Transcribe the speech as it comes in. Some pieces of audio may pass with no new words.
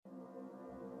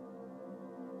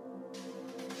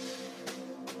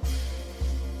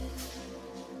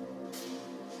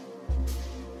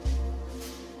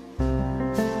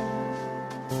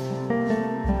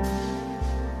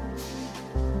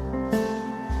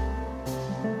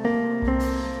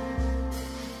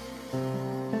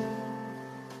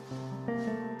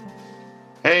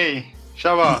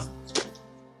Tjaba!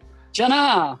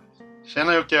 Tjena!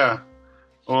 Tjena Jocke!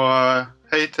 Och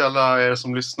hej till alla er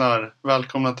som lyssnar.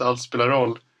 Välkomna till Allt spelar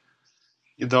roll.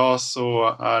 Idag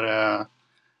så är det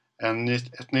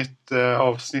ett nytt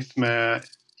avsnitt med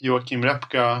Joakim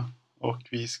Repka. Och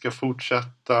vi ska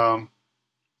fortsätta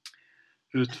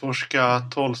utforska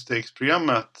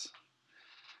 12-stegsprogrammet.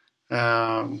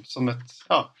 Som ett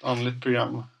andligt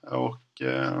program. Och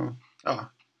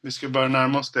vi ska börja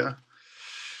närma oss det.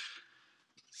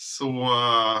 Så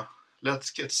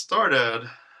let's get started.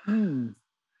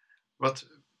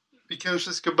 Vi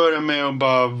kanske ska börja med att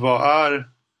bara, vad är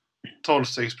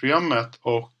 12-stegsprogrammet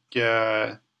och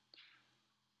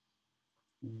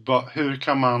hur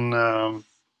kan man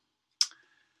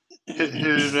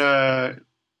hur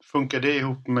funkar det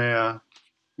ihop med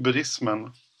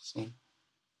buddhismen?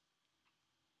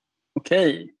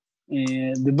 Okej,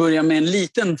 du börjar med en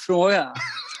liten fråga.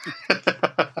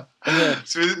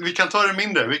 Så vi kan ta det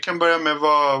mindre. Vi kan börja med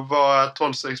vad är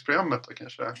 12-stegsprogrammet då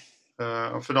kanske?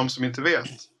 För de som inte vet.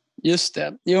 Just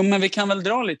det. Jo, men vi kan väl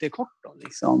dra lite kort då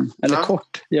liksom. Eller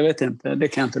kort, jag vet inte. Det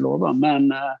kan jag inte lova.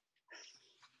 Men,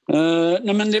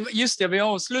 just det. Vi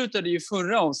avslutade ju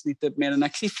förra avsnittet med den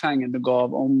här cliffhangern du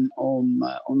gav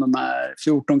om de här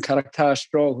 14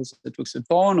 karaktärsdrag hos ett vuxet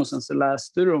barn. Och sen så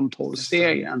läste du om 12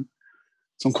 stegen.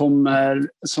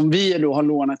 Som vi då har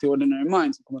lånat i Ordinary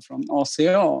Mind, som kommer från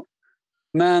ACA.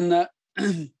 Men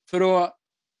för att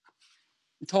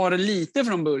ta det lite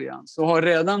från början så har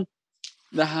redan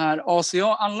det här ACA,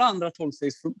 alla andra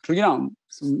 12-stegsprogram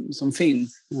som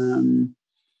finns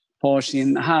har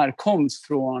sin härkomst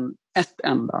från ett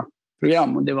enda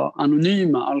program, och det var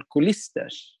anonyma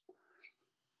alkoholisters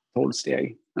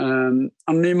 12-steg.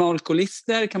 Anonyma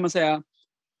alkoholister kan man säga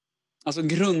alltså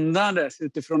grundades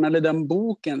utifrån, eller den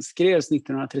boken skrevs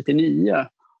 1939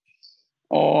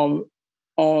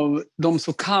 av de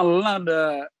så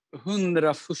kallade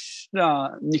 100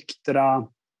 första nyktra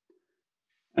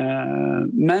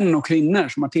män och kvinnor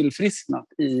som har tillfrisknat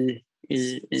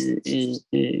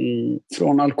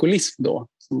från alkoholism då,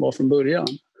 som var från början.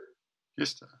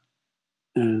 Just det.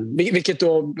 Vilket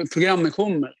då programmet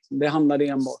kommer. Det handlade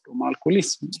enbart om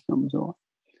alkoholism.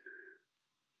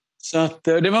 Så att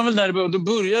det var väl där då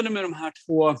började med de här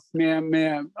två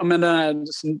med den här,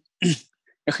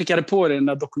 jag skickade på den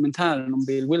där dokumentären om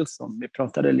Bill Wilson. Vi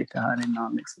pratade lite här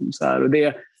innan liksom, så här, och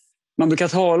det man brukar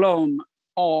tala om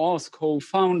AA's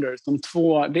co-founders, de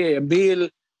två, det är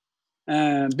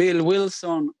Bill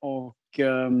Wilson och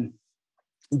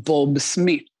Bob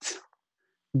Smith.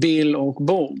 Bill och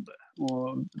Bob.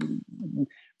 Och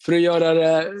för att göra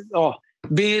det,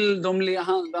 Bill,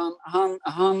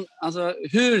 han alltså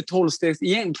hur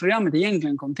 12-stegsprogrammet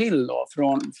egentligen kom till då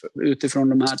utifrån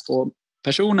de här två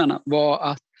personerna var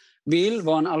att Bill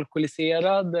var en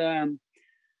alkoholiserad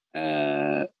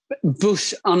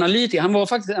börsanalytiker. Han var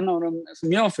faktiskt en av dem,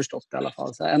 som jag har förstått i alla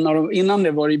fall, en av dem, innan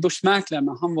det var i börsmäklare,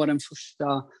 men han var den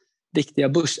första riktiga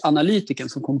börsanalytikern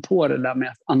som kom på det där med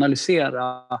att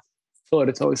analysera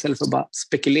företag istället för att bara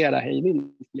spekulera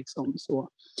hejvilt liksom så.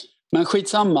 Men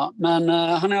skitsamma. Men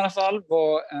han i alla fall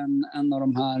var en av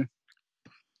de här.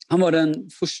 Han var den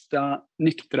första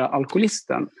nyktra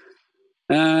alkoholisten.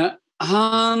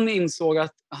 Han insåg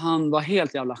att han var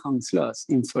helt jävla chanslös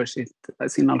inför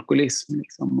sin alkoholism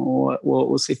liksom,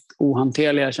 och sitt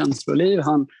ohanterliga känsloliv.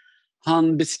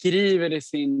 Han beskriver det i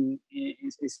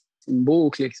sin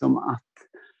bok liksom, att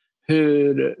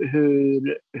hur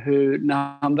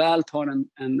när han väl tar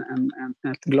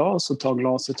ett glas och tar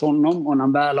glaset till honom, och när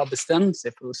han väl har bestämt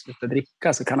sig för att sluta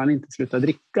dricka så kan han inte sluta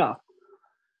dricka.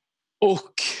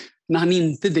 Och när han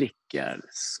inte dricker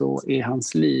så är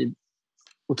hans liv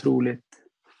otroligt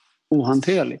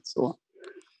ohanterligt. Så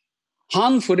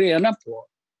han får reda på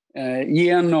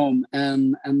genom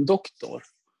en doktor.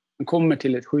 Han kommer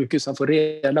till ett sjukhus, han får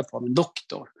reda på en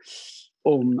doktor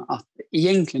om att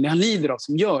egentligen det han lider av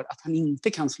som gör att han inte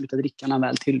kan sluta dricka när han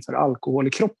väl tillför alkohol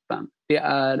i kroppen. Det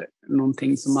är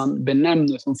någonting som man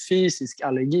benämner som fysisk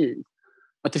allergi.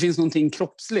 Att det finns någonting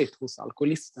kroppsligt hos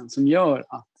alkoholisten som gör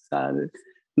att så här,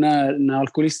 när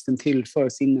alkoholisten tillför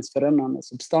sinnesförändrande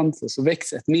substanser så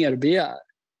växer ett merbegär.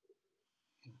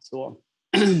 Så.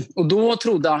 Och då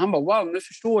trodde han bara, wow, nu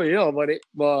förstår jag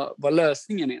vad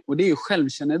lösningen är. Och det är ju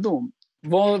självkännedom.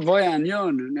 Vad jag än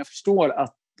gör nu när jag förstår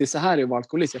att det är så här jag var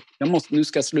alkoholist. Nu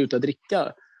ska jag sluta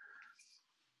dricka.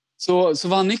 Så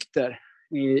var han nykter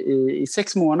i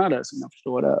 6 månader som jag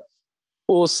förstår det.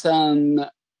 Och sen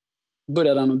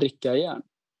började han att dricka igen.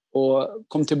 Och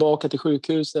kom tillbaka till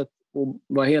sjukhuset och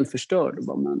var helt förstörd. Och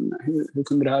bara, men hur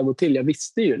kunde det här gå till? Jag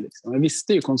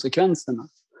visste ju konsekvenserna.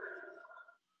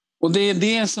 Och det är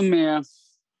det som är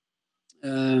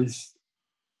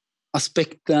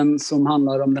aspekten som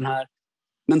handlar om den här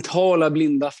mentala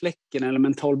blinda fläcken eller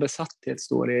mental besatthet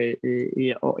står det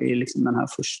i liksom den här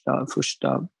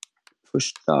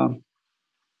första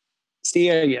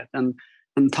steget.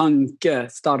 En tanke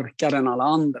starkare än alla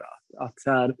andra.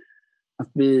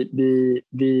 Att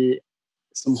vi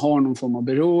som har någon form av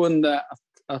beroende,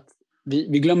 att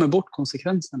vi glömmer bort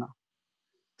konsekvenserna.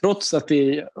 Trots att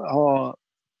vi har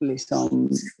liksom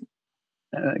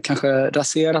kanske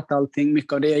raserat allting.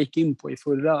 Mycket av det jag gick in på i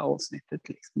förra avsnittet.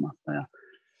 Liksom, att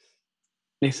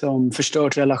liksom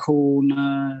förstört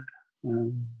relationer,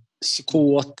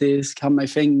 psykotisk, hamna i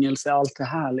fängelse, allt det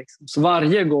här. Liksom. Så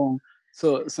varje gång,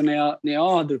 så när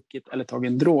jag har druckit eller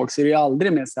tagit en drog, så är det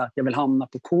aldrig mer så att jag vill hamna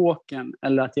på kåken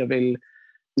eller att jag vill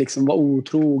liksom vara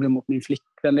otrogen mot min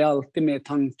flickvän. Det är alltid med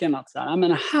tanken att så här, men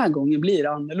den här gången blir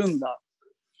det annorlunda.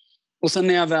 Och sen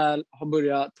när jag väl har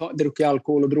börjat dricka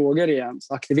alkohol och droger igen,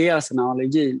 så aktiveras den här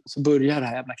allergin och så börjar det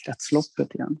här jävla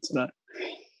kretsloppet igen. Så där.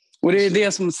 Och det är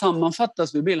det som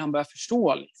sammanfattas vid Bill. Han börjar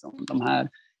förstå liksom, de här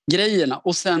grejerna.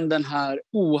 Och sen den här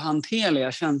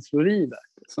ohanterliga känslolivet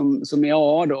som i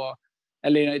A då,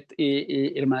 eller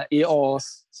i A's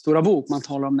stora bok, man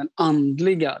talar om den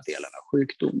andliga delen av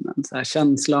sjukdomen. Så här,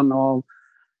 känslan av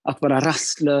att vara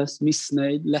rastlös,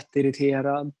 missnöjd,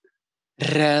 lättirriterad,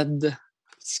 rädd,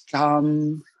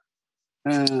 skam.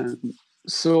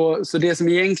 Så det som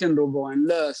egentligen då var en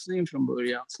lösning från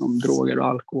början, som droger och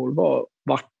alkohol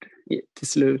vart till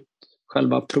slut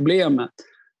själva problemet.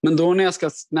 Men då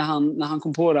när han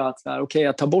kom på det att okej,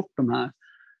 jag tar bort de här,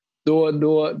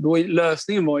 då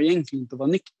lösningen var egentligen inte att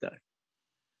vara nykter.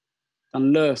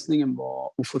 Utan lösningen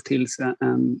var att få till sig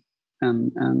en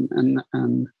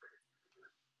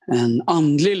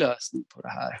andlig lösning på det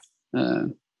här.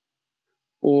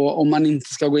 Och om man inte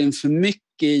ska gå in för mycket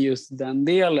i just den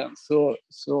delen så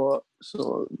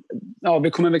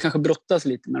vi kommer väl kanske brottas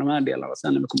lite med de här delarna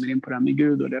sen när vi kommer in på det här med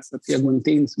Gud och det, så att jag går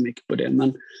inte in så mycket på det.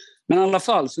 Men i alla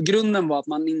fall, så grunden var att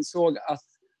man insåg att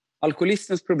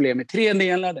alkoholistens problem är 3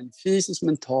 delar: den fysisk,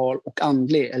 mental och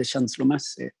andlig eller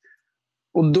känslomässig.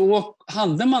 Och då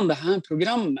hade man det här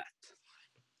programmet.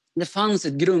 Det fanns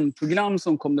ett grundprogram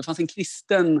som kom, det fanns en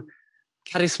kristen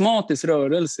karismatisk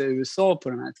rörelse i USA på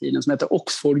den här tiden som heter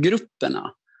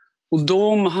Oxfordgrupperna. Och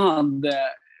de hade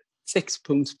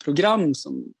 6-punktsprogram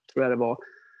som tror jag det var.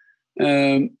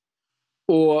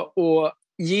 Och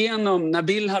genom, när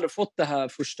Bill hade fått det här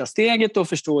första steget och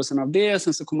förståelsen av det,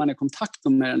 sen så kom han i kontakt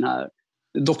med den här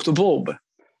Dr. Bob.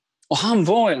 Och han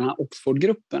var i den här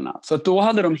Oxfordgrupperna. Så att då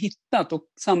hade de hittat, och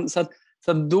så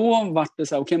att då var det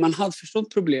så här, okej, man hade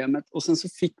förstått problemet och sen så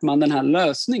fick man den här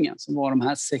lösningen som var de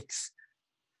här 6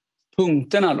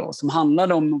 punkterna då, som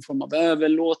handlade om någon form av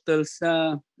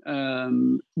överlåtelse,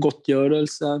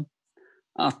 gottgörelse,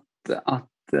 att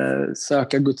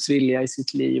söka Guds vilja i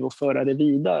sitt liv och föra det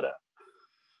vidare.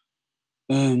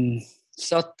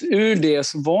 Så att ur det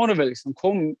så var det väl liksom,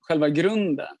 kom själva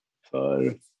grunden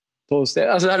för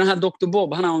alltså den här Dr.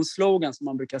 Bob, han har en slogan som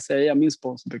man brukar säga, min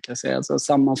sponsor brukar säga, alltså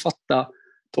sammanfatta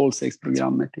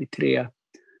 12-stegsprogrammet i 3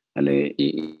 eller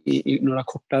i några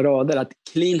korta rader, att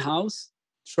clean house,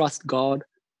 trust God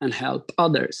and help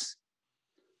others.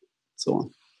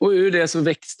 Så. Och ur det så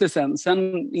växte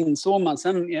sen insåg man,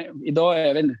 idag är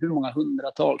jag vet inte hur många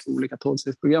hundratals olika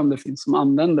 12-stegsprogram det finns som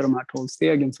använder de här 12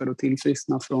 stegen för att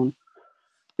tillfriskna från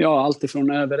allt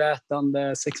ifrån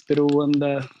överätande,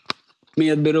 sexberoende,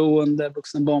 medberoende,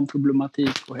 vuxna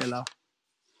barnproblematik och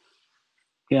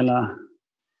hela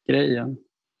grejen.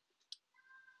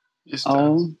 Just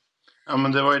det. Ja,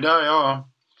 men det var ju där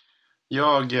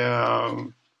jag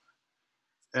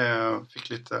fick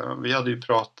lite, vi hade ju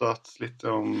pratat lite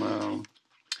om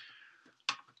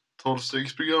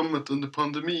 12-stegsprogrammet under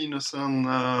pandemin och sen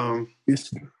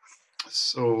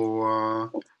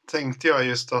så tänkte jag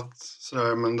just att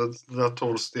sådär, men det där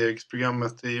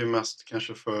 12-stegsprogrammet är ju mest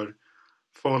kanske för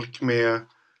folk med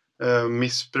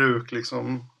missbruk,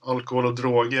 liksom alkohol och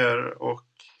droger, och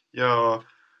jag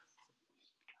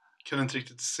kunde inte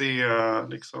riktigt se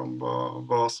liksom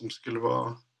vad som skulle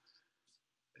vara.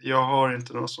 Jag har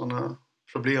inte några sådana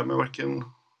problem. Jag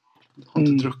har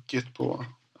inte druckit på.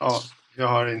 Jag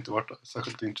har inte varit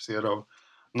särskilt intresserad av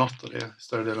något av det i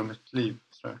större del av mitt liv.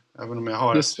 Sådär. Även om jag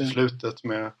har ett förflutet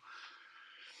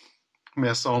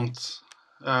med sånt.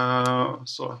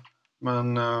 Så.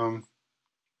 Men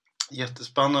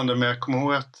jättespännande. Men jag kommer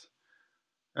ihåg att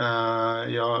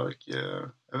jag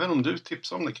vet inte om du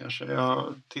tipsade om det kanske.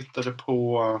 Jag tittade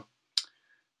på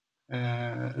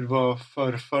det var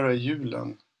förra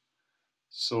julen,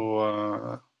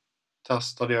 så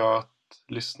testade jag att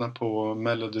lyssna på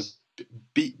Melody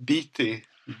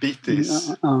Beatties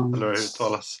eller hur det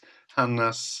uttalas,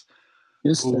 hennes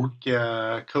Just det. bok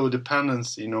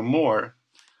Codependency No More.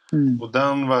 Och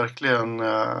den verkligen,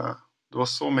 det var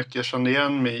så mycket jag kände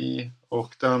igen mig i.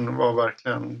 Och den var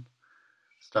verkligen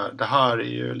sådär, det här är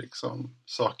ju liksom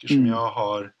saker som jag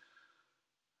har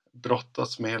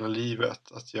brottats med hela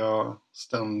livet. Att jag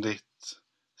ständigt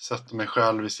sätter mig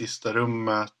själv i sista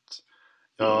rummet.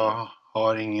 Jag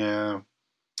har inget...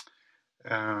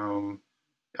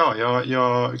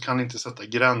 jag kan inte sätta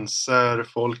gränser.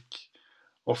 Folk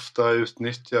ofta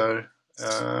utnyttjar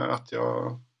att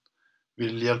jag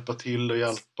vill hjälpa till och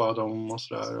hjälpa dem och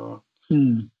sådär.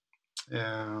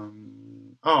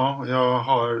 Jag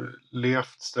har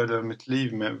levt större mitt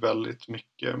liv med väldigt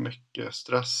mycket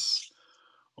stress.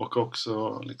 Och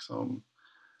också liksom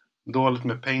dåligt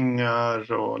med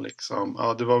pengar och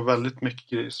liksom, det var väldigt mycket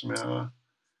grejer som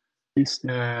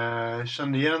jag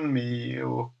kände igen mig i,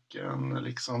 och en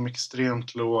liksom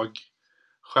extremt låg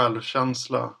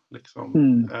självkänsla liksom.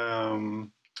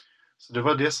 Så det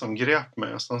var det som grep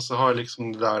mig. Och sen så har jag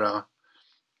liksom det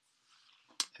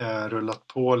där rullat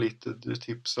på lite. Du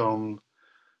tipsade om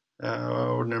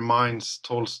Ordinary Minds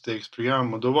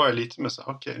 12-stegsprogram, och då var jag lite mer så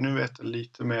okej, nu vet jag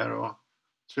lite mer, och jag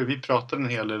tror vi pratade en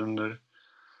hel del under.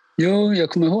 Jo, jag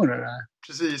kommer ihåg det där.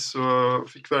 Precis, och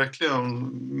fick verkligen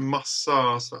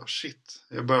massa shit.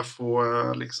 Jag började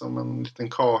få liksom en liten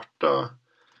karta.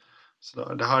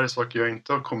 Så det här är saker jag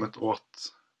inte har kommit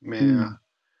åt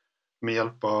med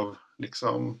hjälp av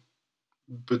liksom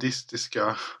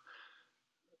buddhistiska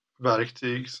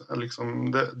verktyg.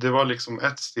 Liksom, det var liksom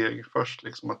ett steg först,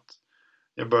 liksom att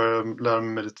jag började lära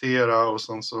mig meditera, och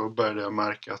sen så började jag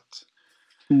märka att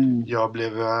jag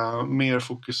blev mer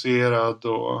fokuserad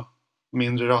och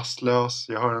mindre rastlös.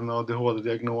 Jag har en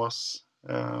ADHD-diagnos.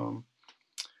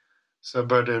 Så jag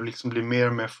började liksom bli mer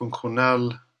och mer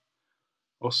funktionell.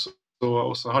 Och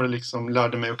så har det liksom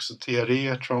lärde mig också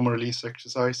TRE, Trauma Release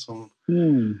Exercise, som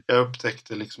jag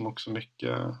upptäckte liksom också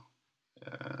mycket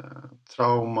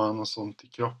trauman och sånt i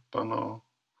kroppen, och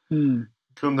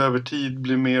kunde över tid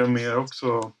bli mer och mer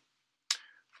också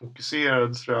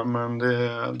fokuserad, tror jag. Men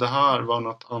det här var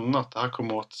något annat. Det här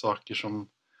kom åt saker som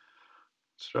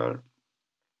sådär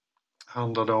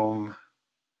handlade om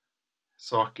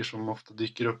saker som ofta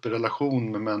dyker upp i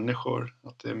relation med människor.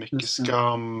 Att det är mycket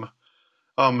skam,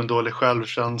 men dålig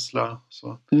självkänsla.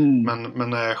 Så. Men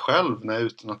när jag är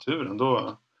ute i naturen,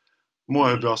 då mår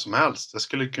jag bra som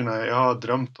helst. Jag har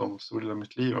drömt om stor del av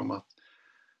mitt liv om att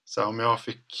om jag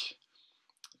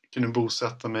kunde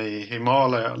bosätta mig i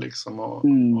Himalaya liksom,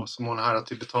 och som hon här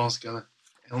tibetanska,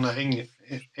 hon är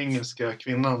engelska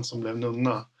kvinnan som blev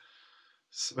nunna.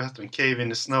 Vad heter den? Cave in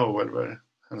the Snow, eller vad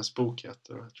hennes bok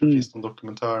heter. Jag tror det finns någon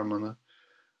dokumentär, men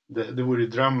det vore ju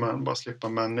drömmen, bara slippa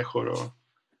människor och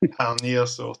hänge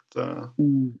sig åt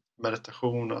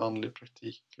meditation och andlig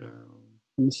praktik.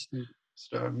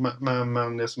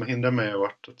 Men det som hindrar mig har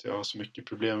varit att jag har så mycket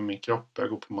problem med min kropp. Jag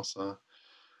går på massa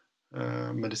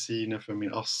mediciner för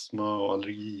min astma och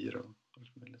allergier och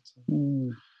allt möjligt.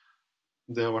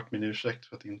 Det har varit min ursäkt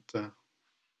för att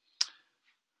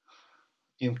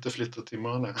inte flytta till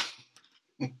Malmö.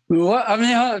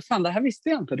 Fan, det här visste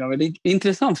jag inte, David. Det är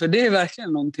intressant, för det är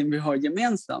verkligen någonting vi har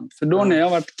gemensamt. För då när jag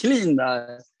varit clean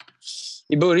där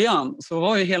i början, så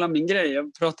var ju hela min grej,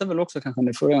 jag pratade väl också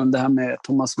kanske om det här med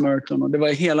Thomas Merton, och det var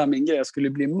ju hela min grej, jag skulle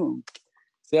bli munk.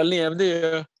 Så jag levde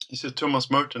ju... Thomas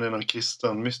Merton är någon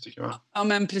kristen mystiker, va? Ja,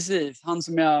 men precis. Han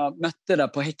som jag mötte där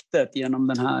på häktet genom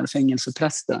den här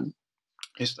fängelseprästen.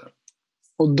 Just det.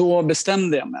 Och då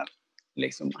bestämde jag mig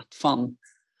liksom att fan,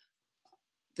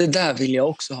 det där vill jag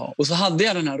också ha. Och så hade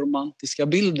jag den här romantiska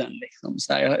bilden. Liksom.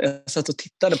 Så här, jag satt och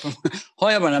tittade på...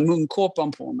 Har jag bara den här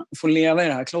munkåpan på mig och får leva i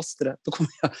det här klostret, då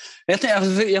kommer jag...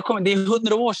 det är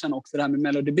 100 år sedan också, det här med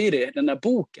Melody Beatty, den där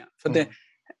boken. För det,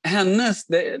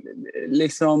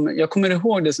 liksom, jag kommer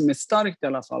ihåg det som är starkt i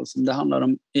alla fall, som det handlar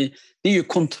om. Det är ju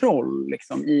kontroll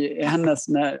liksom, i hennes,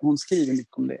 när hon skriver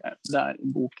mycket om det där i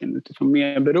boken utifrån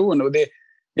medberoende. Och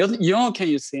jag kan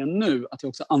ju se nu att jag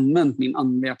också använt min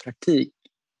andliga praktik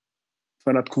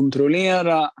för att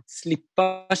kontrollera, att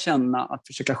slippa känna, att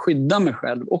försöka skydda mig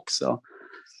själv också.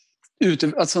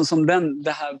 Alltså som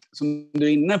det här som du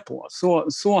är inne på,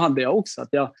 så hade jag också. Att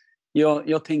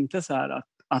jag tänkte så här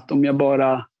att om jag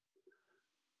bara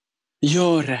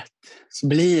gör rätt så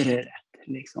blir det rätt.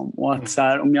 Liksom. Och att så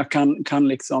här, om jag kan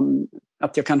liksom,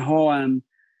 att jag kan ha en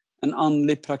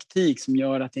andlig praktik som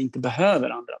gör att jag inte behöver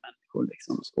andra människor.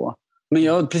 Liksom, så.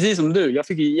 Men precis som du, jag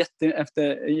fick ju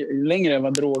ju längre jag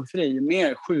var drogfri, ju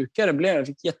mer sjukare blev jag. Jag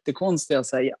fick jättekonstiga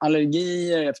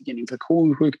allergier, jag fick en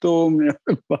infektionssjukdom.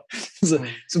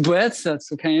 Så på ett sätt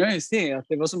så kan jag ju se att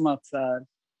det var som att så här,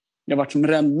 jag varit som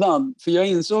räddad. För jag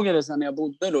insåg det sen när jag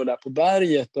bodde då där på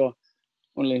berget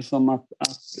och liksom att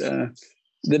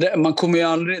det där, man kommer ju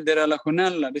aldrig, det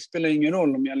relationella, det spelar ingen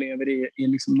roll om jag lever i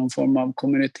liksom någon form av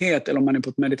kommunitet eller om man är på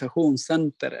ett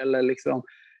meditationscenter eller liksom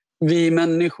vi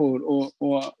människor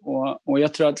och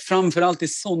jag tror att framförallt i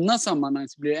sådana sammanhang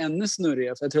så blir det ännu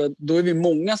snurrigare, för jag tror att då är vi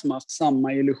många som har haft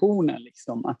samma illusioner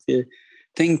liksom, att vi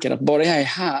tänker att bara jag är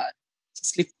här så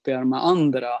slipper jag de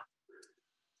andra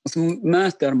och så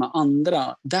möter jag de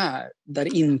andra där det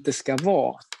inte ska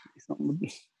vara liksom.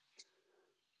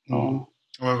 Ja.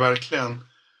 Men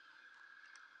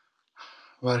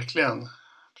verkligen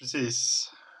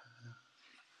precis.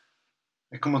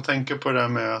 Jag kommer att tänka på det där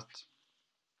med att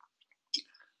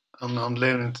en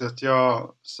anledning till att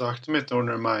jag sökte mitt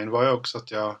Ordinary Mind var ju också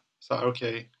att jag sa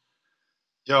okej,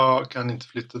 jag kan inte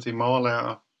flytta till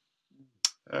Himalaya.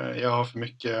 Jag har för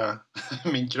mycket,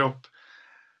 min kropp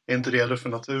är inte redo för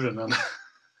naturen än.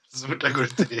 Så fort jag går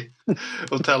ut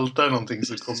och tältar någonting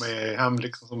så kommer jag hem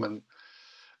liksom som en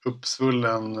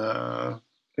uppsvullen...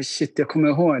 Shit, jag kommer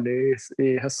ihåg det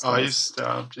i höstas. Ja, just det.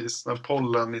 Ja, precis. Den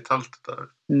pollen i tältet där.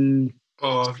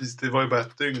 Ja, precis. Det var ju bara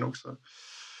ett dygn också.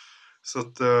 Så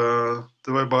att,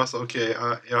 det var ju bara så, okej,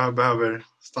 jag behöver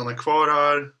stanna kvar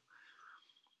här.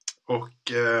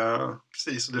 Och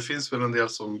precis, och det finns väl en del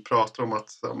som pratar om att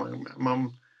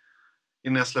man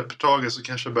innan jag släpper taget så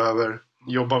kanske jag behöver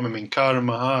jobba med min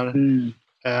karma här.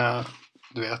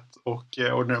 Du vet, och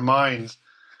Ordinary Mind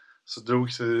så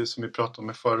drog sig, som vi pratade om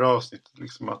i förra avsnittet,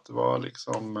 liksom att det var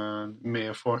liksom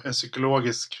med en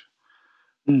psykologisk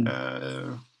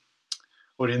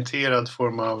orienterad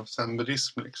form av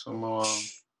zen-buddhism liksom. Och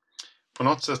på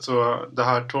något sätt så det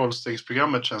här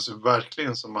 12-stegsprogrammet känns ju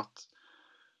verkligen som att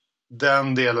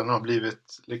den delen har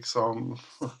blivit liksom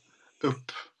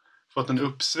fått en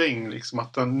uppsving liksom,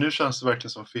 att nu känns det verkligen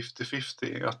som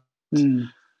 50-50 att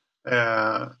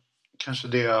kanske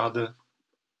det jag hade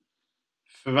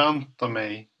förväntat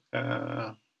mig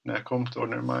när jag kom till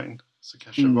Ordinary Mind så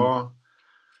kanske var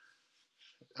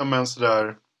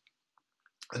sådär,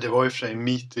 det var i och för sig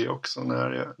meaty också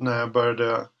när jag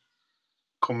började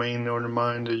komma in i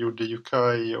Ordinary Mind och gjorde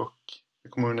Yukai, och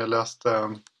jag kommer ihåg när jag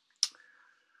läste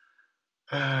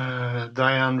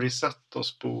Diane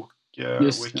Risettos bok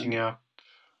Waking Up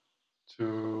to,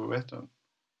 vad heter den?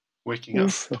 Waking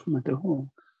Up. Jag kommer inte ihåg.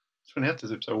 Så den heter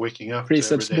typ så här, Waking Up to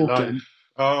Precepts-boken. Everyday Life.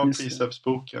 Ja,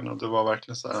 Precepts-boken. Och det var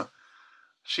verkligen så här,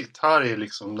 shit, här är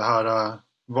liksom det här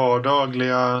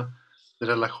vardagliga, det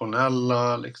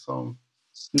relationella liksom.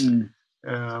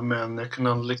 Men jag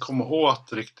kunde aldrig komma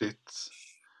åt riktigt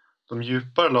de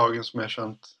djupare lagen som jag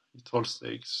känt i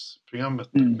 12-stegsprogrammet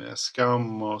med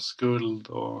skam och skuld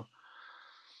och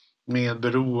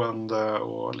medberoende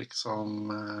och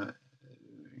liksom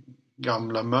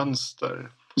gamla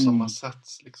mönster på samma sätt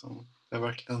liksom. Det är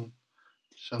verkligen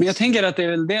känns... Men jag tänker att det är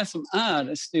väl det som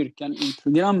är styrkan i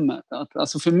programmet, att,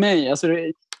 alltså för mig, alltså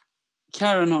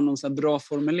Karen har någon så här bra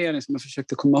formulering som jag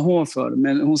försökte komma ihåg för,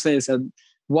 men hon säger så här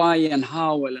why and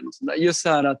how eller något sånt där. Just så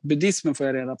här att buddhismen får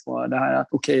jag reda på det här att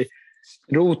okej,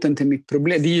 roten till mitt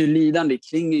problem, det är ju lidande,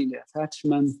 clinging, det är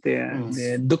attachment, det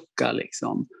är dukkha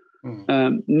liksom.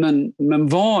 Men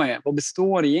vad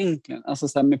består egentligen? Alltså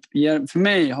så här, för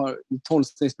mig har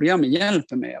 12-stegsprogrammet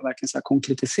hjälper mig att verkligen så här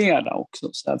konkretisera också.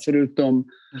 Så här, förutom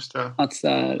att så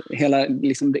här, hela,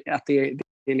 liksom, att det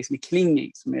är liksom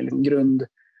clinging som är liksom grund.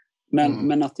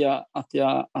 Men att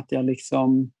jag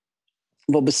liksom,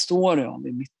 vad består det av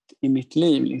i mitt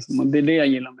liv liksom? Och det är det jag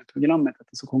gillar med programmet, att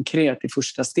det är så konkret i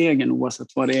första stegen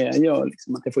oavsett vad det är jag gör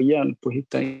liksom, att jag får hjälp att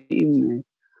hitta in i,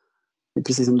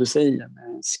 precis som du säger,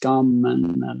 med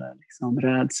skammen eller liksom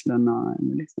rädslorna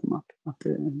eller liksom att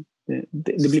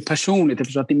det blir personligt. Jag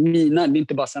förstår att det är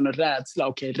inte bara så en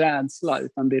rädsla, rädsla,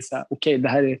 utan det är så här,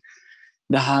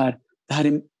 det här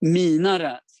är mina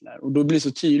rädslor, och då blir det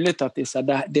så tydligt att det är så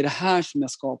här, det är det här som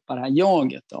jag skapar det här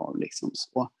jaget av liksom.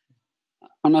 Så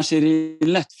annars är det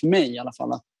lätt för mig i alla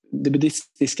fall att det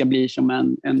buddhistiska blir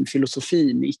som en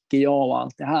filosofi med icke-jag och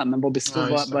allt det här. Men vad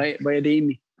är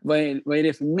det vad är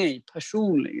det för mig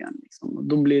personligen? Liksom? Och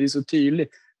då blir det så tydligt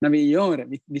när vi gör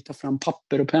det. Vi tar fram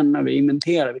papper och penna, vi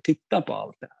inventerar, vi tittar på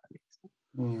allt det här. Liksom.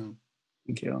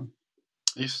 Tycker jag.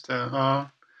 Just det, ja.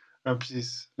 Ja,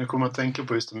 precis. Nu kommer jag att tänka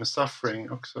på just det med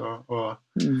suffering också. Och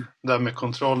det här med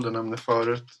kontroll, det nämnde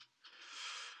förut.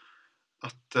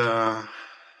 Att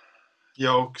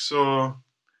jag också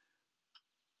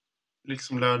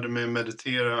liksom lärde mig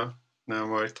meditera när jag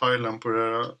var i Thailand på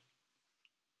det där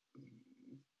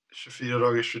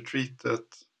 24-dagars retreatet.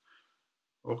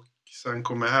 Och sen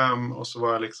kom jag hem och så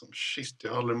var jag liksom, shit,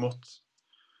 jag har aldrig mått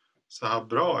så här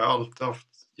bra. Jag har alltid haft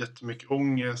jättemycket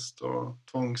ångest och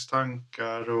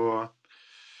tvångstankar och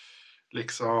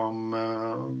liksom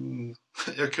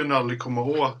jag kunde aldrig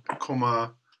komma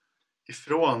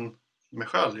ifrån mig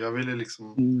själv. Jag ville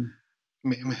liksom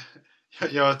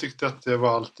jag tyckte att det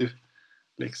var alltid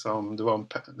liksom det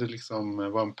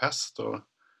var en pest och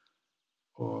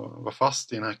vara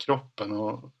fast i den här kroppen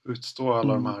och utstå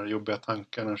alla de här jobbiga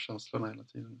tankarna och känslorna hela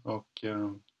tiden. Och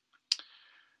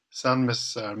sen med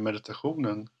så här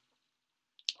meditationen,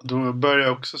 då började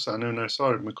jag också så här, nu när du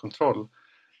sa det med kontroll,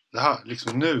 det här,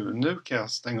 liksom nu kan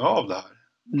jag stänga av det här.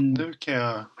 Nu kan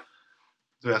jag,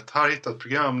 du vet, här hittar ett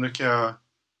program, nu kan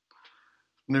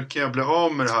jag bli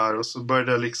av med det här. Och så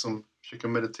började jag liksom försöka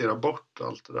meditera bort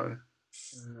allt det där.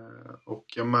 Och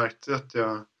jag märkte att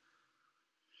jag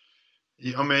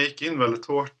gick in väldigt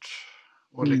hårt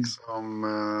och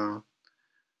liksom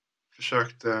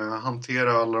försökte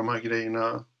hantera alla de här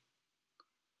grejerna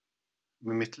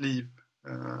med mitt liv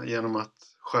genom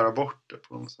att skära bort det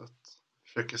på något sätt.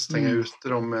 Försöka stänga ute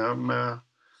dem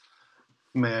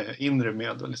med inre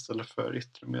medel istället för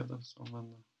yttre medel. Så,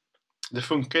 men det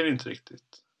funkar inte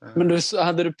riktigt. Men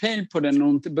hade du pejl på det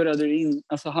när du började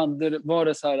alltså var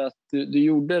det så här att du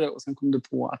gjorde det och sen kom du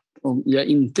på att om jag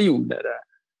inte gjorde det?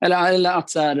 Eller att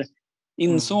så här,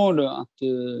 insåg du att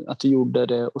du gjorde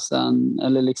det och sen,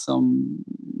 eller liksom,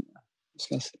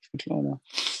 ska jag förklara?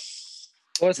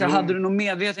 Och så hade du någon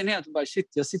medvetenhet och bara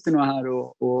shit, jag sitter nog här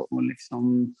och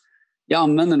liksom, jag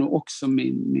använder nog också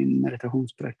min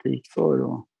meditationspraktik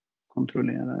för att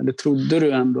kontrollera. Eller trodde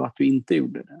du ändå att du inte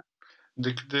gjorde det?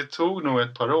 Det tog nog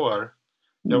ett par år.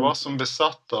 Jag var som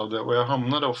besatt av det och jag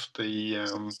hamnade ofta i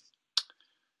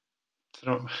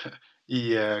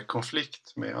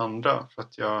konflikt med andra för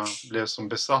att jag blev som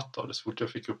besatt av det. Så fort jag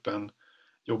fick upp en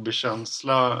jobbig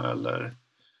känsla eller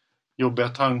jobbiga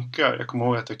tankar. Jag kommer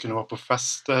ihåg att jag kunde vara på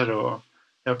fester och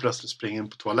jag plötsligt springa in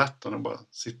på toaletten och bara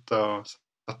sätta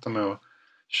mig och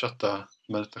kötta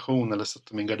meditation eller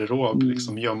sätta min garderob,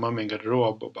 liksom gömma min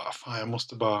garderob och bara fan jag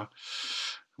måste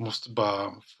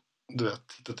bara du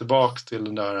vet, hitta tillbaks till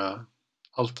den där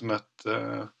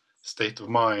ultimate state of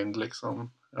mind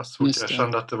liksom. Så fort jag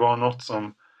kände att det var något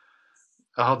som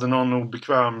jag hade någon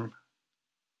obekväm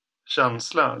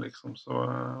känsla liksom,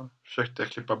 så försökte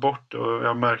jag klippa bort det och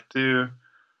jag märkte ju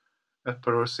ett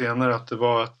par år senare att det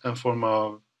var en form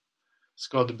av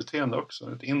skadebeteende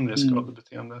också, ett inre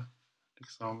skadebeteende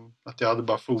liksom, att jag hade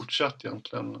bara fortsatt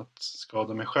egentligen att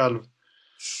skada mig själv.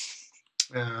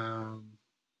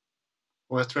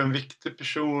 Och jag tror en viktig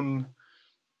person,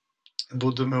 jag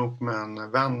bodde ihop med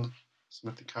en vän som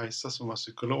heter Kajsa som var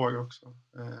psykolog också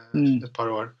ett par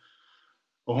år.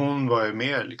 Och hon var ju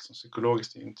mer liksom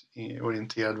psykologiskt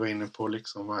orienterad, var inne på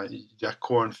liksom Jack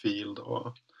Kornfield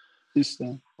och just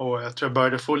det. Och jag tror jag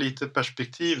började få lite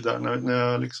perspektiv där när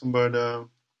jag liksom började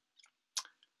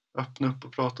öppna upp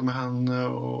och prata med henne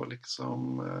och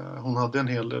liksom hon hade en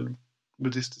hel del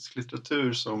buddhistisk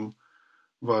litteratur som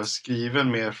var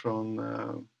skriven mer från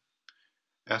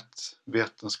ett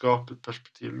vetenskapligt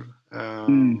perspektiv.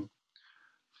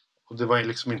 Och det var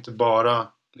liksom inte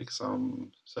bara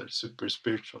liksom så här super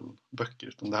spiritual böcker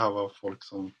utan det här var folk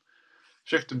som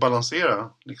försökte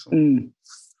balansera liksom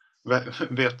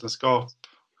vetenskap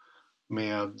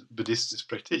med buddhistisk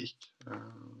praktik.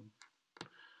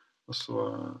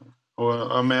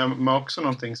 Men också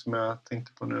någonting som jag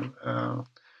tänkte på nu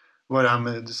var det här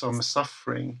med du sa med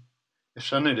suffering. Jag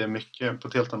känner det mycket på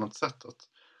ett helt annat sätt att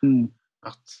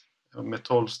med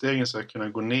 12-stegen så jag kunna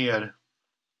gå ner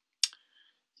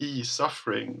i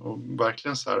suffering och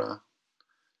verkligen så här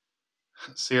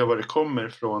se var det kommer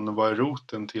ifrån och vad är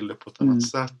roten till det på ett annat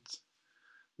sätt.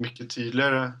 Mycket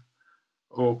tydligare.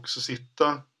 Och också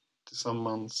sitta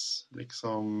tillsammans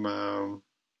liksom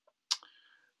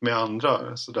med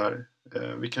andra sådär.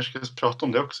 Vi kanske ska prata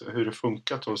om det också, hur det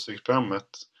funkar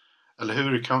 12-stegsprogrammet. Eller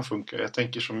hur det kan funka. Jag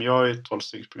tänker som jag i ett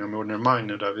 12-stegsprogram i Ordinary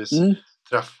Mind där vi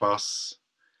träffas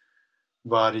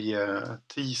varje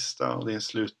tisdag och det är en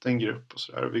sluten grupp och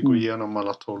sådär. Vi går igenom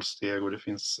alla 12 steg och det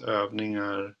finns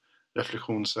övningar,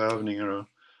 reflektionsövningar och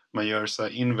man gör så här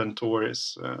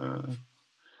inventories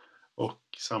och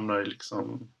samlar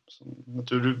liksom som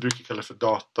du brukar kalla för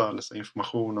data eller så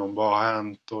information om vad har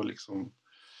hänt och liksom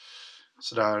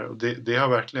sådär. Och det har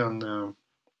verkligen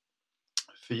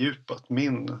fördjupat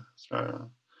min sådär,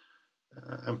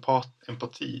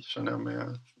 empati känner jag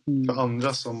med för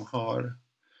andra som har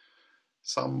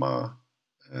samma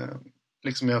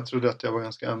liksom jag trodde att jag var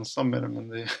ganska ensam med det men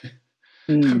det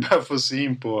börjar få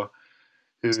syn på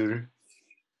hur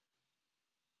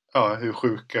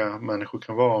sjuka människor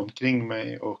kan vara omkring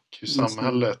mig och hur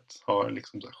samhället har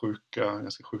liksom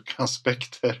ganska sjuka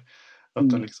aspekter att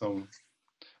de liksom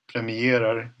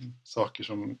premierar saker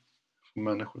som får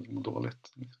människor må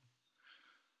dåligt. Liksom.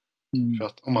 För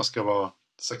att om man ska vara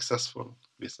successful,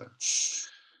 vissa.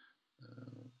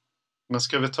 Men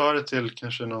ska vi ta det till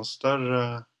kanske någon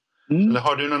större... Eller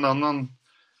har du någon annan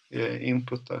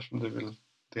input där som du vill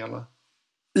dela?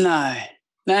 Nej.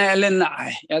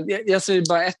 Jag säger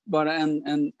bara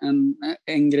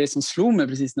en grej som slog mig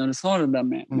precis när du sa det där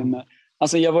med.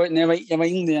 Alltså jag var i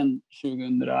Indien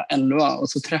 2011 och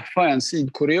så träffade jag en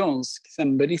sydkoreansk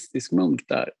zen-buddhistisk munk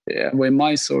där. Jag var i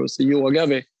Mysore och så yogade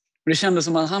vi. Och det kändes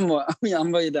som att han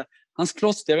var i det. Hans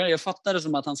kloster, jag fattade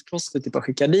som att hans kloster typ har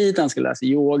skickat dit. Han ska lära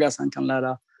sig yoga så han kan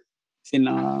lära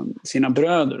sina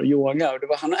bröder och yoga.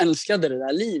 Och han älskade det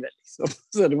där livet. Liksom.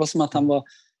 Så det var som att han var...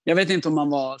 Jag vet inte om han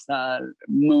var så här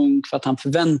munk för att han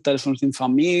förväntade sig från sin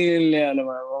familj eller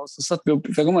vad det var. Så satt vi upp,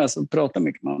 för jag kommer ihåg att jag pratade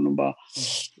mycket med honom och bara...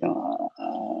 Ja,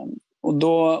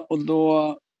 och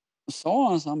då sa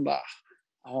han så han bara...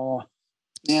 Ja,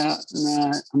 nej,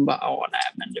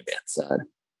 men du vet så här...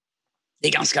 Det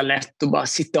är ganska lätt att bara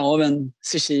sitta av en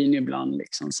session ibland.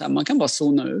 Liksom. Så här, man kan bara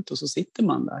zona ut och så sitter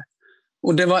man där.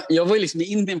 Och jag var ju liksom i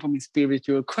Indien på min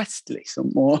spiritual quest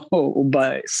liksom, och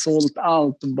bara sålt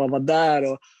allt och bara var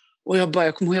där. Och jag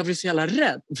kommer ihåg, jag blev så jävla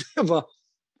rädd. Jag bara,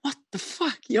 what the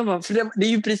fuck? För det är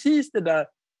ju precis det där.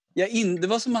 Det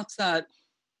var som att så här,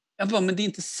 jag bara, men det är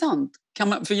inte sant.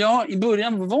 För i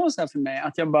början var det så här för mig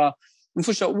att jag bara, de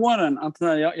första åren, att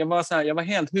jag var så här, jag var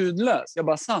helt hudlös. Jag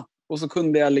bara satt och så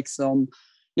kunde jag liksom...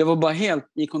 Jag var bara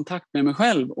helt i kontakt med mig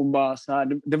själv och bara så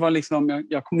här, det var liksom,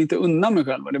 jag kom inte undan mig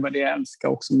själv och det var det jag älskar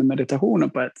också med meditationen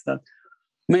på ett sätt.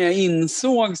 Men jag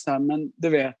insåg så här, men du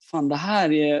vet, fan det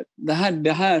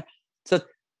här så att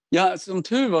jag, som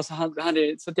tur var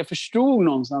så att jag förstod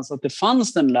någonstans att det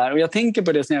fanns den där, och jag tänker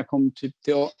på det sen jag kom typ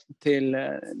till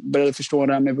började förstå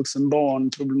det här med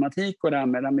vuxen-barn-problematik och det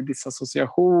här med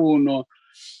disassociation och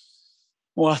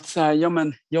att så här, ja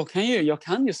men jag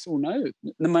kan ju zona ut.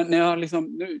 När jag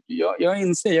liksom, jag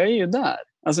inser, jag är ju där.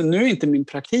 Alltså nu är inte min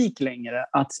praktik längre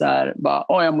att så här,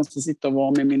 bara, jag måste sitta och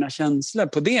vara med mina känslor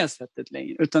på det sättet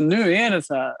längre. Utan nu är det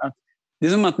så här att det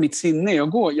är som att mitt sinne,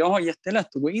 jag har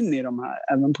jättelätt att gå in i de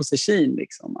här, även på session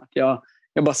liksom. Att jag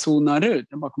bara zonar ut.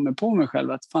 Jag bara kommer på mig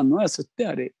själv att fan, nu har jag suttit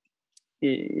här i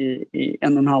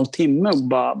 1,5 timme och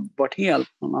bara varit helt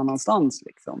någon annanstans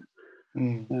liksom.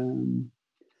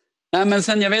 Nej, men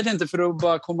sen jag vet inte, för att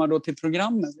bara komma då till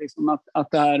programmet liksom,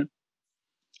 att det är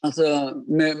alltså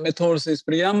med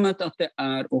torrsynsprogrammet, att det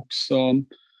är också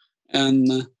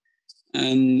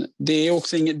det är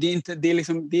också inget, det är inte, det är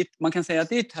liksom, man kan säga att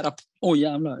det är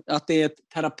att det är ett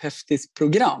terapeutiskt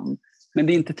program, men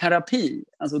det är inte terapi.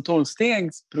 Alltså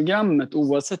 12-stegsprogrammet,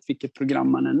 oavsett vilket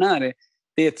program man än är,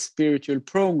 det är ett spiritual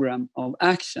program of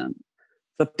action.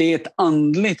 Så att det är ett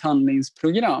andligt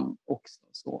handlingsprogram också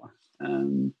så.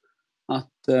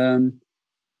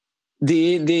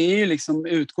 Det är ju liksom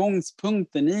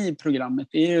utgångspunkten i programmet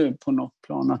är ju på något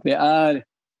plan att vi är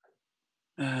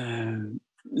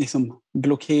liksom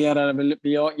blockerade.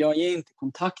 Jag är inte i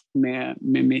kontakt med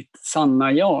mitt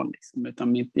sanna jag liksom,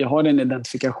 utan jag har en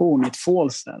identifikation, ett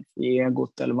false self, i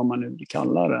egot eller vad man nu vill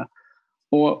kalla det.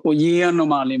 Och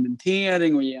genom all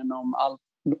inventering och genom all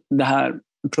det här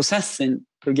processen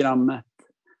programmet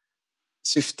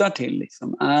syftar till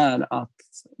liksom, är att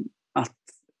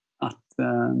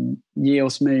ge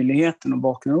oss möjligheten att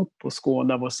vakna upp och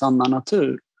skåda vår sanna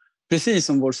natur. Precis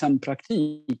som vår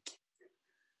zen-praktik.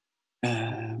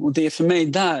 Och det är för mig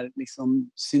där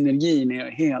liksom, synergin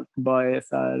är helt bara är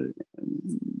så här,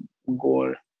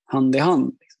 går hand i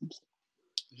hand. Liksom.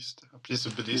 Just det. Precis,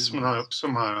 och buddhismen har också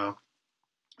de här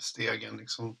stegen.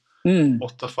 Liksom,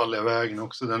 8 falliga vägen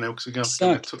också. Den är också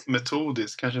ganska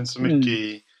metodisk. Kanske inte så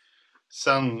mycket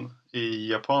i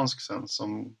japansk sen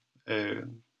som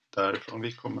därifrån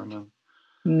vi kommer.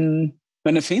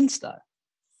 Men det finns där.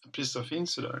 Precis, det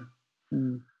finns ju där.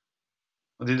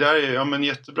 Och det där är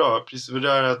jättebra. Precis det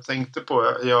där jag tänkte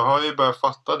på. Jag har ju börjat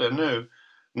fatta det nu.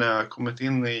 När jag har kommit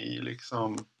in i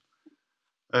liksom...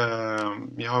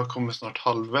 jag har kommit snart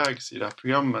halvvägs i det här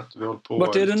programmet. Vi håller på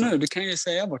vart är det nu? Du kan ju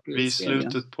säga vart du är. Vi är i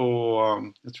slutet på,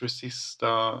 jag tror sista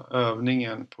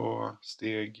övningen på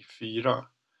steg 4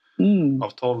 av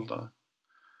 12 där.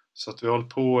 Så att vi håller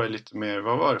på lite mer,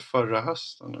 vad var det, förra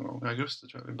hösten någon gång, augusti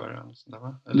tror jag vi började. Sådär,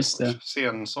 va? Eller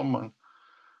sen sommaren.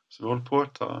 Så vi håller på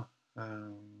ett tag.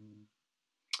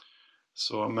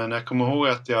 Så, men jag kommer ihåg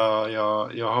att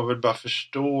jag har väl bara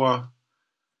förstå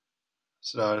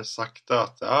sådär sakta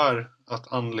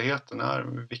att andligheten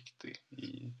är viktig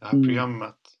i det här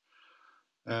programmet.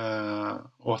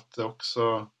 Och att det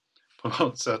också på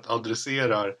något sätt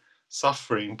adresserar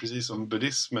suffering, precis som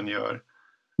buddhismen gör.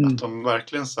 Att de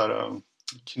verkligen så här,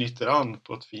 knyter an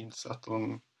på ett fint sätt.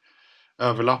 De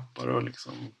överlappar och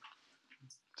liksom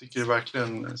tycker det är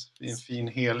verkligen en fin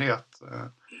helhet.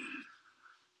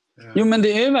 Jo, men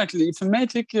det är verkligen, för mig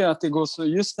tycker jag att det går så,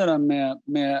 just det där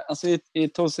med alltså i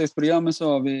 12-stegsprogrammet så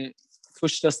har vi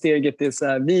första steget är så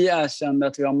här: vi erkänner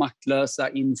att vi var maktlösa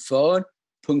inför ...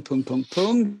 Det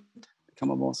kan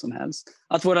vara vad som helst.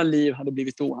 Att våra liv hade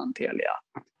blivit ohanterliga.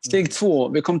 Steg 2,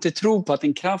 vi kom till tro på att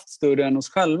en kraft större än oss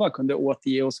själva kunde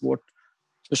återge oss vårt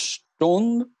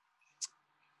förstånd.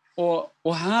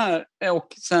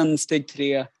 Och sen steg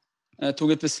 3,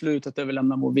 tog ett beslut att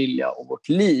överlämna vår vilja och vårt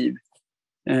liv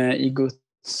i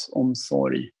Guds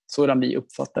omsorg, sådan vi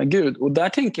uppfattar Gud. Och där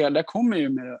tänker jag, där kommer ju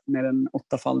med den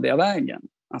 8-faldiga vägen.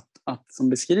 Att som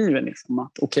beskriver liksom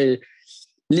att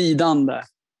lidande,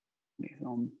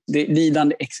 liksom,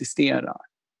 lidande existerar.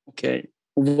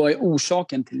 Och vad är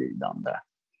orsaken till lidande?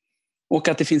 Och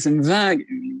att det finns en väg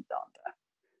ur lidande.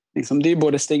 Liksom, det är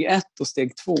både steg 1 och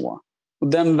steg 2. Och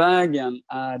den vägen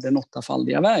är den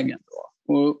 8-faldiga vägen då.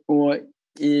 Och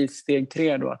i steg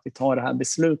 3 då, att vi tar det här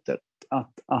beslutet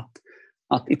att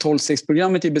i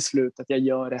 12-stegsprogrammet är beslutet att jag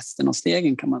gör resten av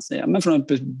stegen, kan man säga. Men från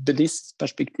ett buddhistiskt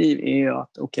perspektiv är ju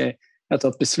att jag tar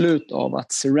ett beslut av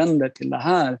att surrender till det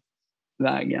här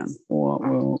vägen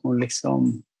och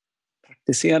liksom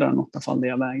praktisera den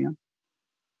 8-faldiga vägen.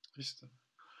 Just det.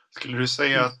 Skulle du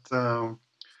säga att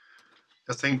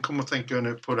jag kommer att tänka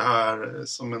nu på det här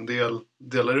som en del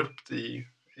delar upp det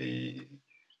i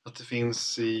att det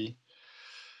finns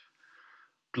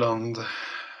bland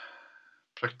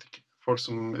folk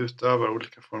som utövar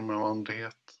olika former av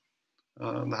andlighet.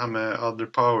 Det här med other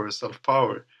power,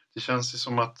 self-power. Det känns ju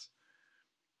som att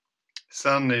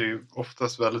sen är ju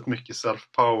oftast väldigt mycket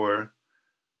self-power.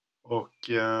 Och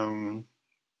jag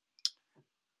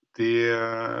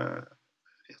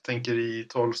tänker i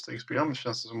 12-stegsprogrammet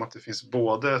känns det som att det finns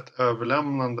både ett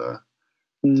överlämnande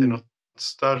till något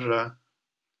större,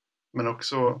 men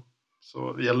också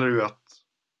så gäller det ju att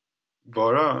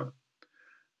vara,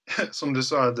 som du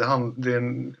sa,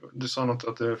 du sa något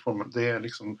att det är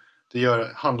liksom,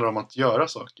 handlar om att göra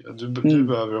saker. Du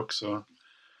behöver också,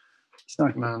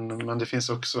 men det finns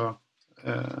också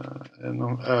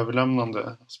en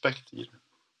överlämnande aspekt i det.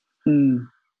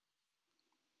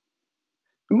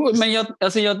 Men jag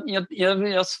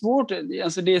har svårt,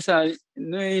 alltså det är så här,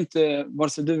 nu är inte vare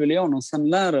sig du eller jag någon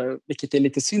semlärare, vilket är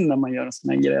lite synd när man gör en sån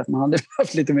här grej, att man hade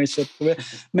haft lite mer kött på det.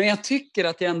 Men jag tycker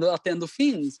att det ändå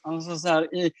finns, alltså så här,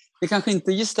 det kanske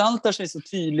inte gestaltar sig så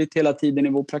tydligt hela tiden i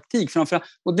vår praktik framförallt,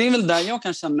 och det är väl där jag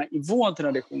kan känna i vår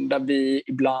tradition, där vi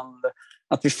ibland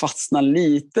att vi fastnar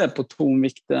lite på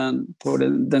tonvikten på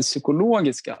den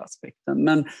psykologiska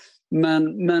aspekten,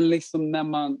 men liksom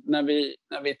när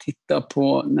vi tittar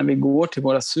på, när vi går till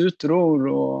våra sutror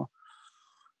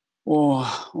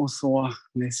och så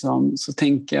liksom, så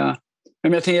tänker jag,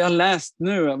 jag har läst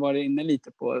nu, jag var inne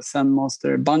lite på Zen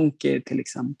Master Banki till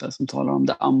exempel, som talar om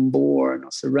the unborn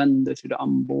och surrender to the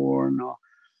unborn och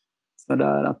så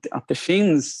där, att det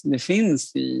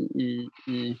finns i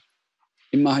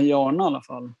Mahayana i alla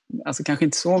fall. Alltså kanske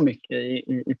inte så mycket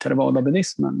i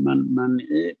Theravada-buddhismen, men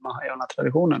i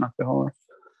Mahayana-traditionen att vi har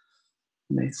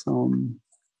liksom,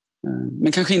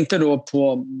 men kanske inte då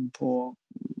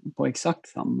på exakt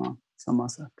samma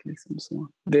sätt liksom så.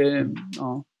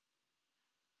 Ja.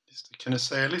 Just det. Kan du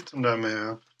säga lite om det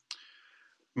här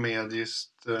med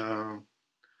just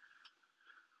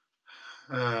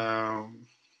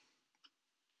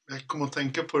jag kommer att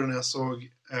tänka på det när jag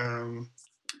såg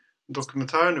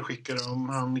dokumentären du skickade om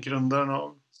han grundaren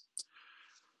av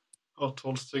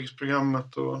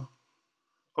 12-stegsprogrammet och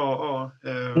AA.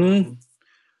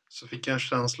 Så fick jag en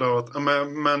känsla av att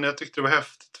men jag tyckte det var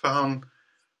häftigt, för han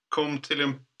kom till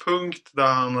en punkt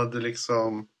där han hade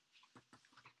liksom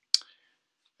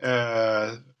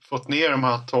fått ner de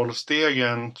här 12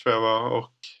 stegen, tror jag var,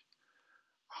 och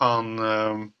han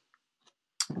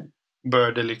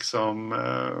började liksom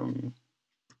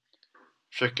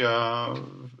försöka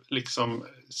liksom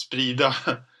sprida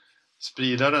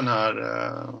det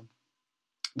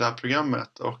här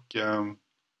programmet, och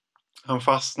han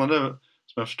fastnade,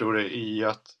 som jag förstod det, i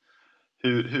att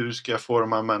hur ska jag få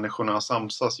de här människorna att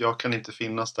samsas? Jag kan inte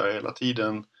finnas där hela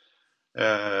tiden.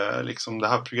 Liksom det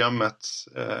här programmet,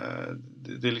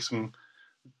 det är liksom,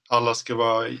 alla ska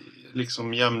vara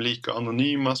liksom jämlika och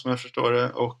anonyma, som jag förstår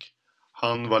det, och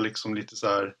han var liksom lite så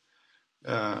här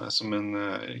som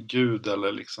en gud,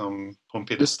 eller liksom på en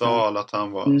piedestal, att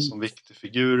han var en sån viktig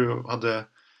figur och hade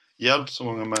hjälpt så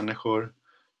många människor,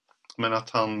 men att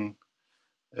han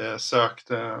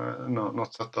sökte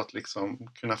något sätt att liksom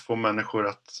kunna få människor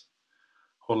att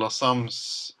hålla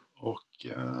sams, och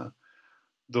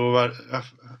då var,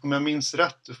 om jag minns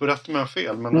rätt, du får rätta mig om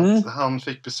fel, men att han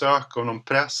fick besök av någon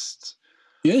präst.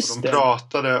 Just och de det.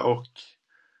 pratade och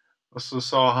så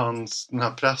sa den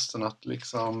här prästen att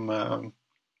liksom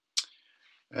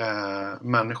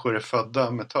människor är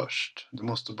födda med törst. Du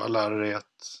måste bara lära dig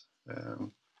att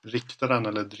rikta den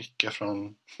eller dricka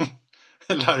från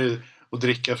lära dig att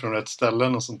dricka från rätt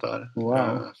ställen och sånt där.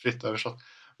 Wow. Fritt översatt.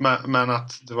 Men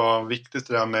att det var viktigt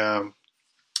det där med,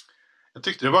 jag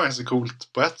tyckte det var ganska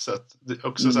coolt på ett sätt.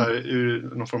 Också så här,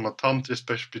 ur någon form av tantriskt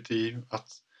perspektiv, att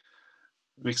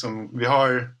liksom, vi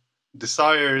har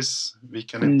desires, vi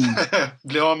kan inte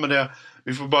bli av med det.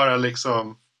 Vi får bara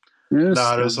liksom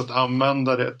lära oss att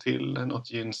använda det till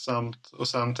något gynnsamt. Och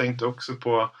sen tänkte jag också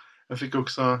på, jag fick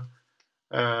också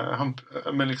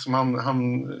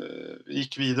han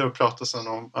gick vidare och pratade sen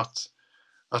om att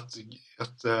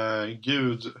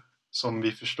Gud som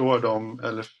vi förstår dem,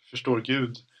 eller förstår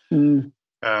Gud,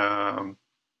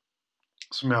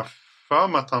 som jag för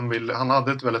mig att han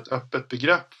hade ett väldigt öppet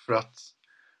begrepp för att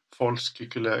folk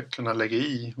skulle kunna lägga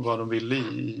i vad de ville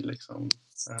i liksom,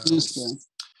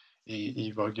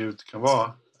 i vad Gud kan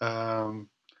vara.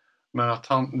 Men att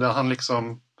han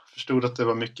liksom förstod att det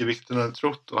var mycket viktigare än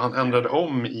trott, och han ändrade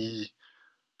om i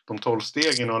de 12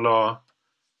 stegen och la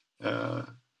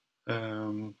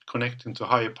connecting to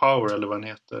higher power, eller vad den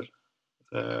heter.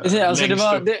 Alltså det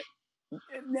var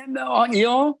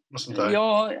ja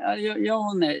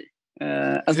och nej.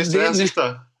 Alltså det är en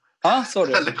sista. Ja,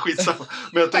 sorry. Eller skitsamma.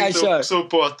 Men jag tänkte också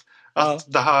på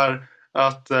att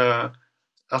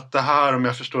det här, om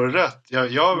jag förstår det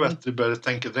rätt, jag började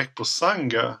tänka direkt på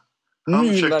Sangha. Han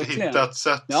försökte hitta ett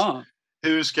sätt. Ja.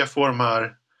 Hur ska jag få de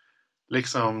här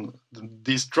liksom,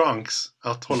 these drunks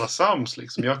att hålla sams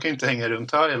liksom. Jag kan inte hänga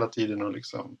runt här hela tiden och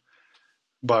liksom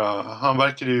bara, han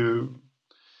verkade ju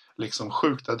liksom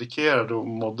sjukt dedikerad och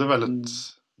mådde väldigt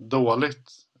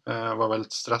dåligt. Var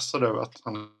väldigt stressad över att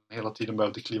han hela tiden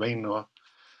behövde kliva in och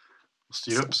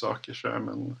styra upp saker. Så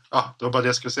men det var bara det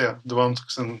jag skulle säga. Det var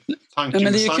också en tanke.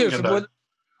 Men det är ju kul, för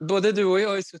både du och jag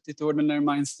har ju suttit i Ordinary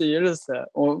Minds styrelse.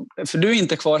 För du är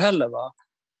inte kvar heller, va?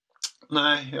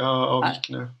 Nej, jag avgick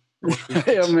nu.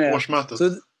 Årsmötet.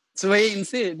 Så vad jag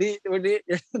inser,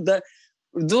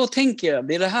 då tänker jag,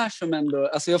 det är det här som ändå,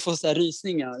 alltså jag får så här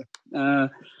rysningar.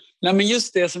 Nej, men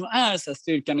just det som är så här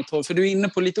styrkan i 12, för du är inne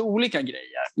på lite olika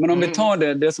grejer. Men om vi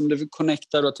tar det som du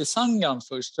connectar då till Sangan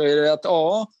först, så är det att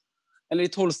eller i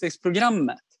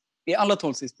 12-stegsprogrammet, i alla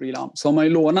 12-stegsprogram så har man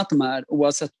ju lånat de här,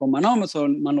 oavsett vad man har, men så har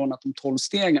man lånat de 12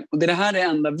 stegen. Och det här är det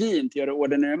enda vi inte gör i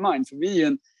Ordinary Mind, för vi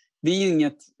är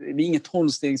inget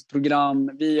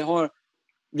 12-stegsprogram.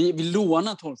 Vi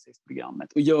lånar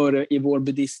 12-stegsprogrammet och gör det i vår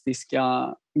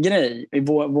buddhistiska grej, i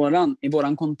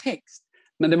våran kontext.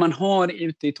 Men det man har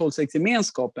ute i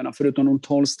 12-stegsgemenskaperna, förutom de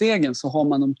 12 stegen, så har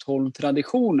man de 12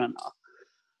 traditionerna.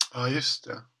 Ja, just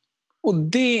det. Och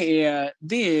det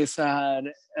är så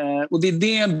här, och det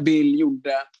är det Bill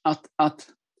gjorde, att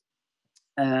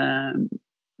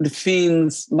det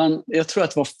finns, jag tror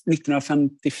att det var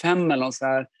 1955 eller så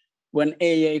här, when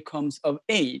AA comes of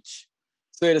age,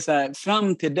 så är det så här,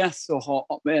 fram till dess så har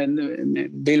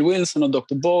Bill Wilson och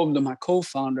Dr. Bob, de här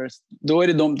co-founders, då är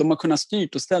det de har kunnat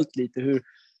styrt och ställt lite hur,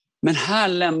 men här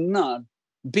lämnar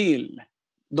Bill,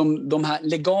 de här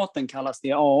legaten kallas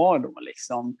det AA då,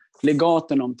 liksom.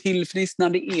 Legaten om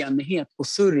tillfrisknande, enighet och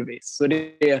service. Så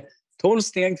det är 12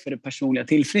 steg för det personliga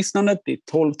tillfrisknandet, det är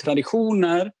 12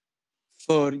 traditioner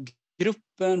för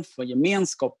gruppen, för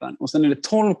gemenskapen, och sen är det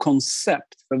 12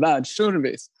 koncept för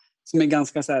världsservice som är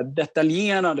ganska så här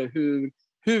detaljerade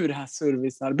hur det här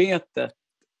servicearbetet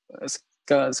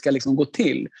ska liksom gå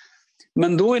till.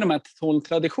 Men då är de här 12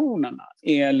 traditionerna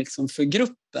är liksom för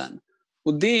gruppen.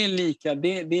 Och det är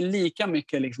lika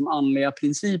mycket liksom andliga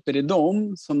principer i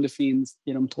dem som det finns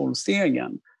i de 12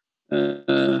 stegen.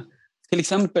 Till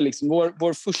exempel liksom,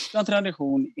 vår första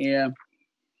tradition är,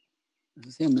 jag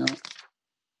ska se om jag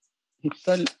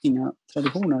hittar inga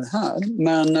traditioner här,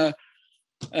 men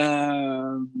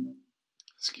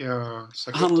ska jag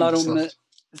söka handlar om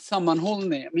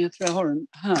sammanhållning. Men jag tror jag har den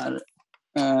här.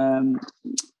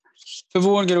 För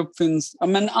vår grupp finns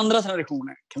men andra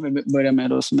traditioner kan vi börja med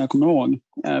då, som jag kommer ihåg.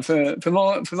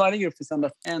 För varje grupp finns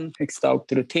endast en högsta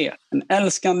auktoritet. En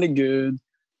älskande Gud,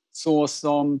 så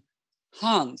som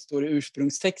han står i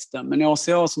ursprungstexten. Men i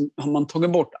ACA har man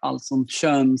tagit bort allt som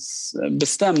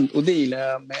könsbestämt, och det gillar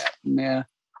jag med.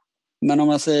 Men om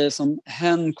man säger som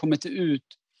hen kommer till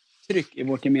uttryck i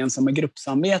vårt gemensamma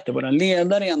gruppsamvete, våra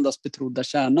ledare är endast betrodda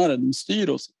tjänare, de styr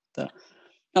oss inte.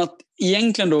 Att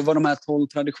egentligen då vad de här 12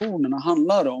 traditionerna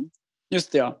handlar om.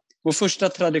 Just det, vår första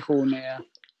tradition är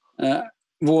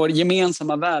vår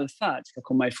gemensamma välfärd ska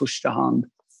komma i första hand.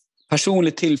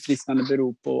 personligt tillfrisknande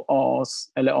beror på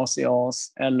AS eller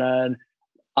ACAS eller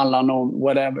Al-Anon,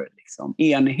 whatever. Liksom.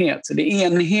 Enighet. Så det är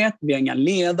enighet, vi har inga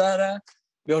ledare,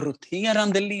 vi har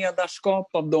roterande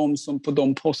ledarskap av de som på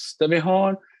de poster vi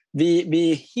har.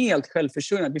 Vi är helt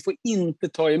självförsörjande, vi får inte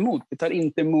ta emot, vi tar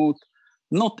inte emot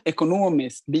något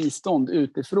ekonomiskt bistånd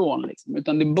utifrån, liksom,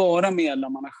 utan det är bara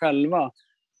medlemmarna själva.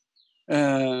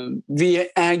 Vi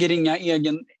äger inga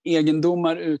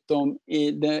egendomar utom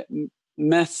i det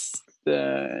mest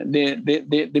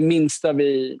det minsta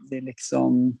vi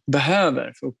liksom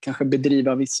behöver för att kanske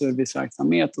bedriva viss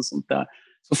serviceverksamhet och sånt där.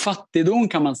 Så fattigdom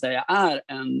kan man säga är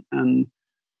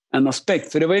en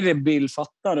aspekt. För det var ju det Bill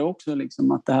fattade också,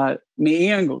 liksom, att det här med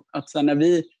egot, att sen när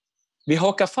vi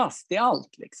hakar fast i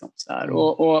allt. Liksom, så här.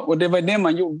 Och det var det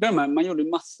man gjorde. Man gjorde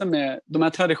massor med... De här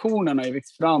traditionerna har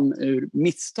växt fram ur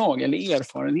misstag eller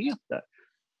erfarenheter.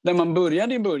 Där man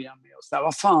började i början med att säga,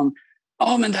 vad fan,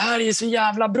 men det här är ju så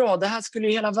jävla bra. Det här skulle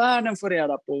ju hela världen få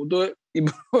reda på. Och då,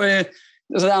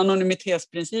 alltså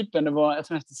anonymitetsprincipen, det var, jag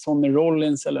tror att det Sonny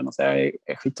Rollins eller något, jag är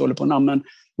skitdålig på namn, men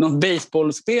någon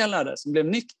baseballspelare som blev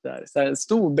nykter, så här,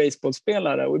 stor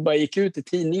baseballspelare, och bara gick ut i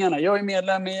tidningarna, jag är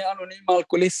medlem i Anonyma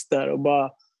Alkoholister, och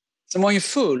bara, som var ju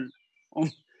full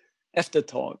efter ett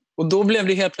tag. Och då blev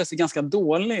det helt plötsligt ganska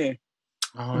dålig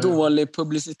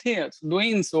publicitet. Så då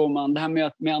insåg man det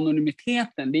här med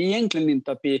anonymiteten, det är egentligen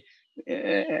inte att vi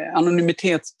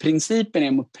anonymitetsprincipen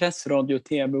är mot press, radio,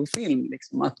 tv och film,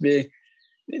 liksom, att det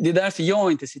är därför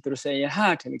jag inte sitter och säger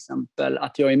här till exempel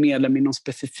att jag är medlem i någon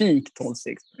specifik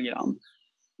 12-stegsprogram.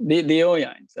 Det gör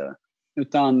jag inte.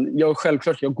 Utan jag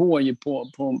går ju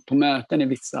på möten i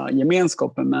vissa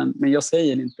gemenskaper, men jag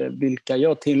säger inte vilka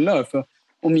jag tillhör. För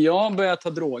om jag börjar ta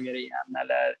droger igen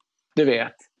eller du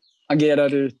vet,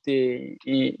 agerar ut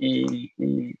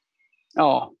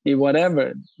i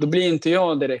whatever, då blir inte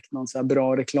jag direkt någon så här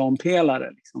bra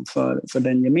reklampelare liksom, för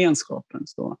den gemenskapen.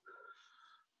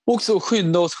 Också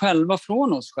skydda oss själva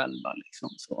från oss själva. Liksom,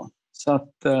 så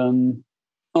att,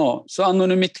 så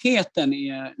anonymiteten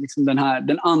är liksom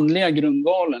den andliga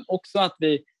grundvalen. Också att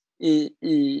vi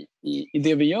i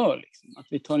det vi gör, liksom, att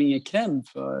vi tar ingen cred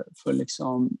för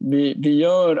liksom, vi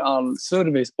gör all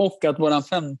service. Och att vår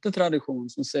femte tradition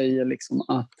som säger liksom,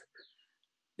 att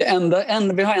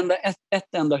vi har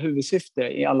ett enda huvudsyfte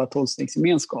i alla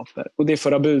 12-stegsgemenskaper. Och det är att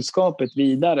föra budskapet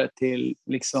vidare till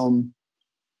liksom,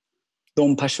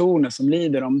 de personer som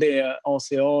lider, om det är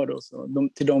ACR och så,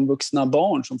 till de vuxna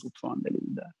barn som fortfarande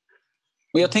lider.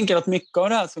 Och jag tänker att mycket av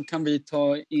det här så kan vi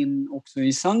ta in också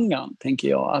i sangan, tänker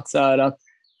jag. Att, så här, att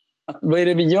vad är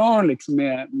det vi gör liksom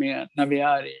med när vi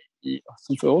är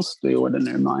som för oss då, i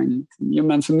ordinary mind? Ja,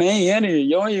 men för mig är det ju,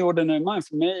 jag är i ordinary mind,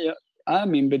 för mig är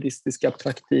min buddhistiska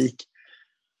praktik,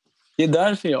 det är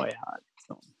därför jag är här.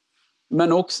 Liksom.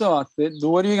 Men också att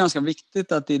då är det ju ganska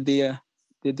viktigt att det är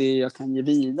det jag kan ge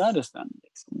vidare sen.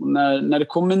 Liksom. När det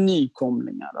kommer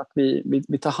nykomlingar, att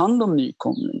vi tar hand om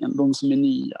nykomlingen, de som är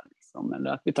nya. Liksom, eller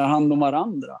att vi tar hand om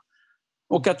varandra.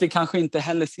 Och att vi kanske inte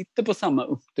heller sitter på samma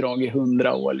uppdrag i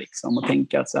 100 år liksom, och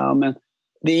tänker att så här, men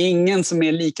det är ingen som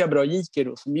är lika bra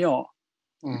jikero som jag.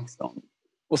 Liksom.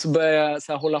 Och så börjar jag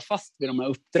så här, hålla fast vid de här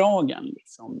uppdragen.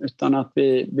 Liksom, utan att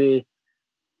vi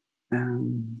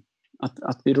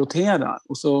roterar.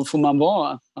 Och så får man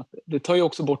vara att det tar ju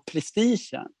också bort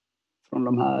prestigen från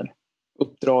de här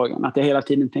uppdragen. Att jag hela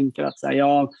tiden tänker att så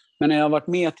här, men när jag har varit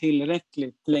med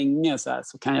tillräckligt länge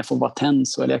så kan jag få vara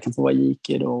tenso eller jag kan få vara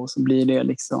jikero, och så blir det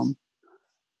liksom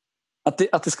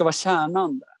att det ska vara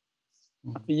kärnande.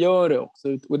 Att vi gör det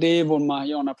också. Och det är vår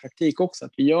mahayana-praktik också,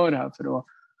 att vi gör det här för att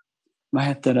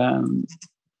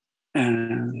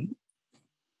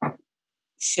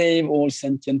save all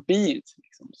sentient beings.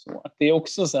 Liksom, så. Att det är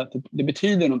också så att det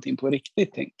betyder någonting på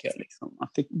riktigt, tänker jag. Liksom.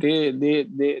 Att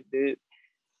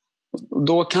och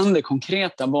då kan det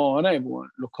konkreta vara i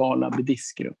vår lokala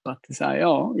buddhistgrupp. Att det är så här,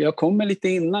 jag kommer lite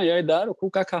innan, jag är där och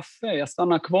kokar kaffe. Jag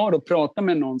stannar kvar och pratar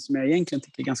med någon som jag egentligen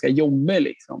tycker är ganska jobbig.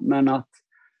 Liksom. Men att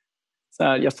så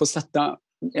här,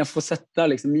 jag får sätta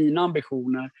liksom, mina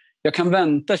ambitioner. Jag kan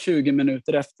vänta 20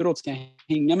 minuter efteråt, så kan jag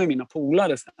hänga med mina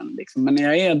polare sen. Liksom. Men när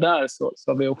jag är där så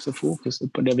har vi också fokus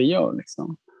på det vi gör.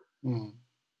 Liksom.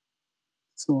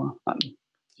 Så,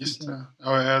 just det.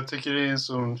 Ja, jag tycker det är en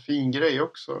sån fin grej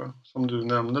också, som du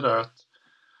nämnde där. Att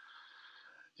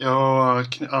jag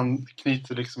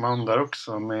knyter liksom an där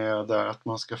också med det att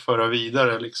man ska föra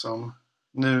vidare. Liksom.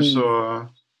 Nu så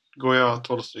går jag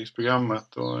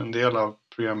 12-stegsprogrammet, och en del av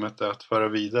programmet är att föra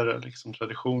vidare liksom,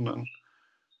 traditionen.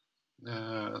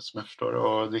 Som jag förstår.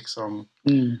 Och liksom,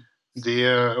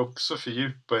 det också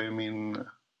fördjupar i min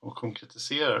och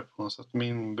konkretiserar på något sätt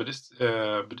min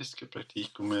buddhistiska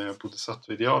praktik och med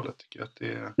bodhisattva-idealet. Tycker jag att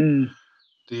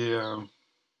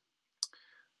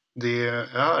det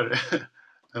är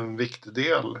en viktig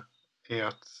del i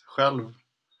att själv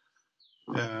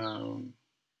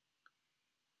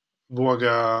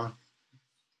våga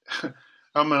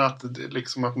ja, men att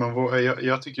liksom att man vågar,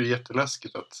 jag tycker det är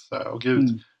jätteläskigt att säga, åh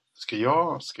gud, ska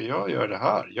jag göra det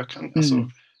här? Jag kan alltså,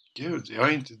 gud, jag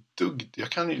är inte dugg, jag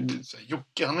kan ju,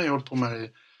 Jocke, han har ju hållit på med det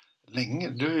länge,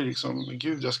 du är liksom,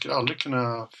 gud, jag skulle aldrig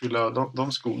kunna fylla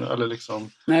de skorna, eller liksom.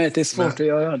 Nej, det är svårt att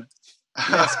göra det.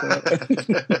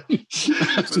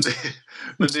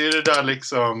 Men det är det där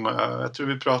liksom, jag tror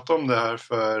vi pratade om det här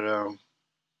för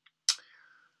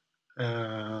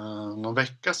någon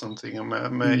vecka någonting,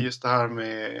 med just det här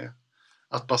med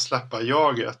att bara släppa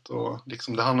jaget, och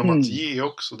liksom det handlar om att ge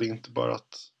också, det är inte bara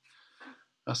att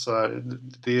alltså,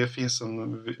 det finns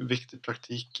en viktig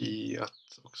praktik i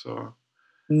att också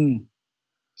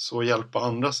så hjälpa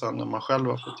andra sen när man själv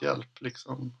har fått hjälp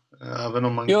liksom. Även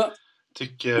om man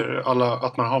tycker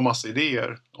att man har massa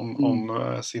idéer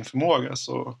om sin förmåga,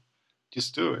 så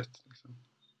just do it liksom.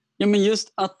 Ja, men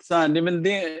just att så här, det är väl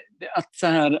det att så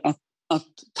här att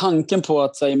tanken på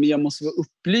att säga, men jag måste vara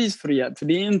upplyst för att hjälpa, för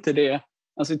det är inte det.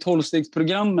 Alltså i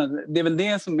 12-stegsprogrammet, det är väl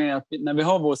det som är att när vi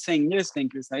har vår sängare så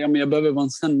tänker vi så här, ja, men jag behöver vara en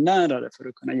sändlärare för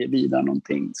att kunna ge vidare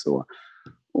någonting. Så,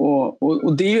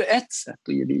 och det är ju ett sätt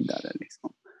att ge vidare.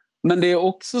 Liksom. Men det är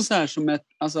också så här som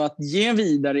alltså att ge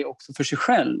vidare också för sig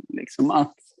själv. Liksom.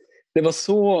 Att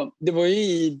det var ju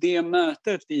i det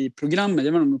mötet i programmet,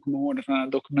 jag vet inte om du kommer ihåg den här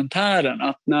dokumentären,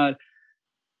 att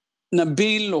när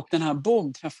Bill och den här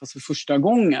Bob träffas för första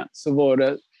gången, så var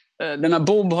det, den här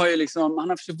Bob har ju liksom, han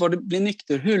har försökt bli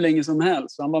nykter hur länge som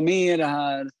helst. Så han var med i det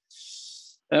här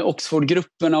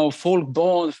Oxford-grupperna och folk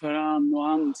bad för han, och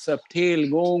han söp till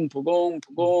gång på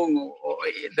gång och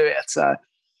du vet så här.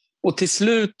 Och till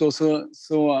slut då så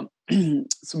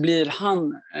blir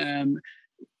han,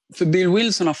 för Bill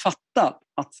Wilson har fattat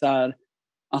att så här,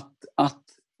 att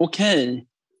okej,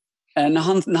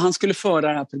 när han skulle föra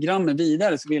det här programmet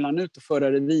vidare så ville han ut och föra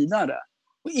det vidare.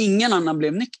 Och ingen annan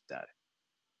blev nykter.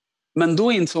 Men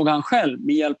då insåg han själv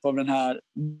med hjälp av den här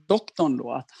doktorn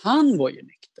då att han var ju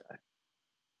nykter.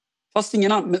 Fast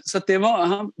ingen annan. Så, att det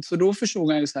var, så då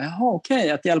förstod han ju så här,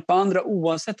 okej, att hjälpa andra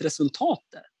oavsett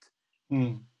resultatet.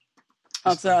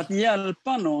 Alltså att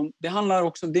hjälpa någon, det handlar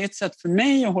också, det är ett sätt för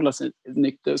mig att hålla sig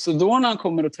nykter. Så då när han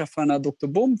kommer att träffa den här Dr.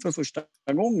 Bob för första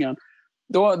gången,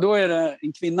 då är det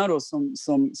en kvinna då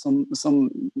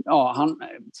som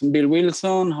Bill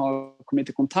Wilson har kommit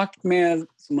i kontakt med,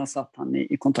 som har satt han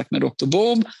i kontakt med Dr.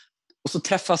 Bob, och så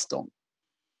träffas de.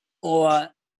 Och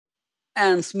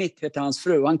Ann Smith heter hans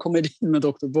fru, han kommer in med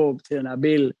Dr. Bob till den här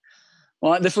Bill.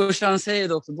 Och det första han säger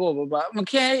Dr. Bob och bara,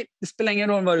 okej, det spelar ingen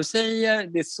roll vad du säger,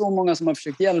 det är så många som har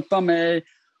försökt hjälpa mig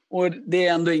och det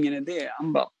är ändå ingen idé.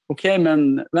 Han bara, okej,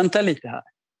 men vänta lite här.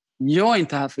 Jag är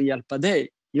inte här för att hjälpa dig.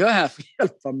 Jag är här för att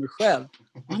hjälpa mig själv.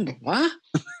 Han bara, va?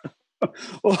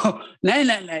 Och,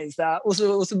 nej. Och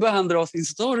så började han dra sin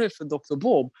story för Dr.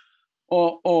 Bob.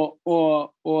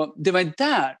 Och det var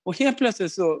där. Och helt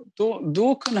plötsligt så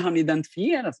då kunde han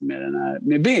identifiera sig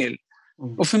med Bill.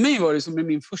 Och för mig var det som med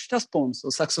min första sponsor,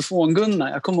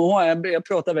 saxofon-Gunnar. Jag kommer ihåg, jag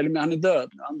pratade väldigt med, han är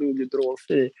död, han dog ju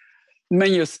drogfri.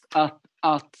 Men just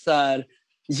att så här,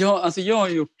 jag har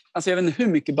gjort, alltså jag vet inte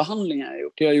hur mycket behandlingar jag har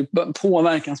gjort. Jag har gjort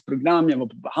påverkansprogram, jag var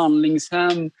på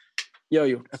behandlingshem, jag har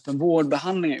gjort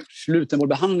öppenvårdbehandlingar, jag har gjort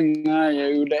slutenvårdbehandlingar,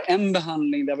 jag gjorde en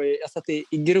behandling där jag satt i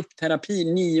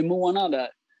gruppterapi 9 månader.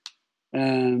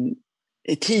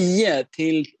 10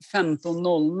 till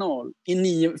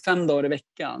 15:00 5 dagar i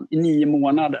veckan i 9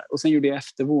 månader, och sen gjorde jag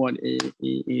eftervård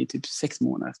i typ 6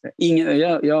 månader.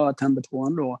 Jag tände på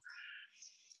ändå.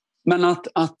 Men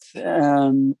att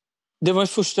det var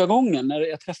första gången när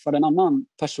jag träffade en annan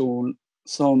person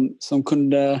som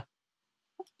kunde,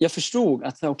 jag förstod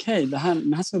att okej, den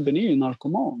här snubben är ju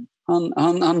narkoman.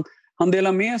 Han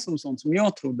delar med sig om sånt som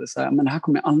jag trodde så här, men det här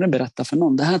kommer jag aldrig berätta för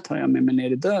någon. Det här tar jag med mig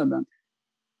ner i döden.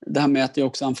 Det här med att jag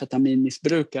också är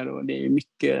amfetaminmissbrukare, och det är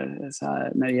mycket så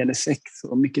här när det gäller sex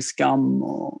och mycket skam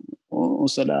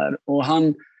och så där. Och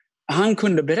han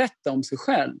kunde berätta om sig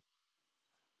själv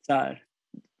så här.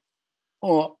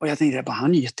 Och jag tänkte bara,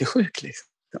 han är jättesjuk liksom.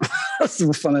 Alltså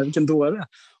vad fan, vilken dåre.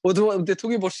 Och då, det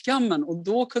tog ju bort skammen, och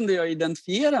då kunde jag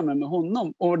identifiera mig med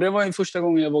honom. Och det var ju första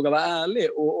gången jag vågade vara ärlig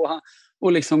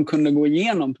och liksom kunde gå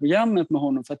igenom programmet med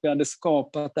honom, för att vi hade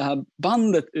skapat det här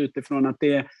bandet utifrån att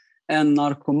det är en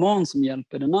narkoman som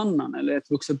hjälper den annan, eller ett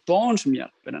vuxet barn som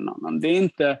hjälper den annan. Det är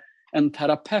inte en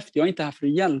terapeut, jag är inte här för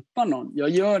att hjälpa någon. Jag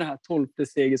gör det här 12:e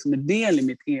steget som en del i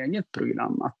mitt eget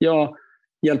program. Att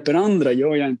hjälper andra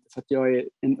gör jag inte för att jag är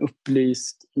en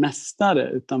upplyst mästare,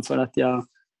 utan för att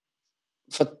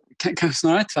kanske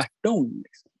snarare tvärtom.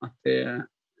 Liksom. Att det är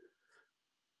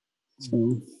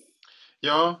så.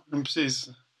 Ja, men precis.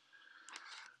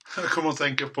 Jag kommer att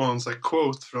tänka på en sån här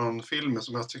quote från filmen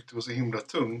som jag tyckte var så himla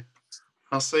tung.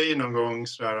 Han säger någon gång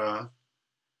sådär: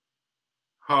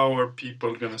 How are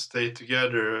people gonna stay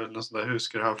together? Eller sådär, hur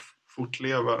ska det här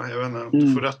fortleva? Jag vet inte,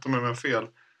 du får rätta mig om jag har fel.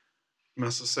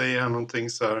 Men så säger han någonting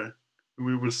så här: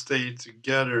 We will stay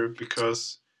together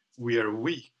because we are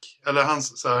weak. Eller han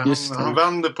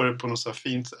vänder på det på något så här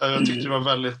fint. Jag tyckte det var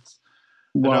väldigt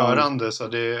rörande. Så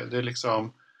det är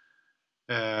liksom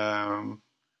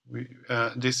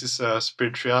this is a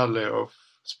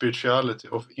spirituality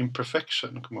of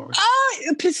imperfection. Kommer jag ihåg.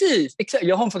 Precis, exakt.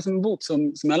 Jag har faktiskt en bok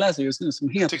som jag läser just nu som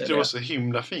heter. Jag tyckte det var så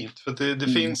himla fint. För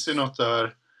det finns ju något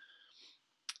där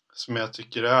som jag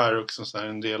tycker är också så här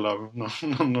en del av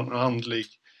någon andlig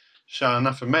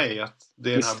kärna för mig. Att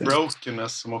det är den här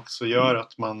brokenness som också gör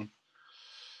att man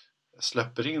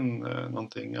släpper in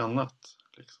någonting annat.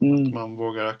 Liksom. Att man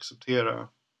vågar acceptera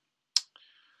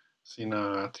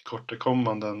sina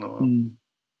tillkortakommanden. Och,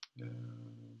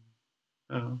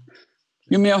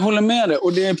 Jo, men jag håller med dig.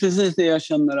 Och det är precis det jag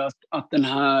känner att den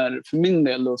här, för min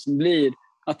del då, som blir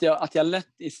att jag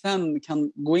lätt i sen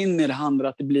kan gå in i det andra,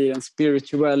 att det blir en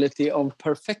spirituality of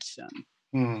perfection.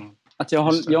 Att jag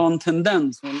har en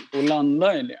tendens att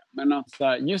landa i det. Men att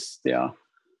just det,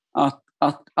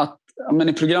 men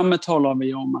i programmet talar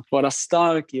vi om att vara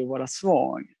stark och vara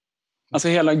svag. Alltså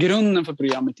hela grunden för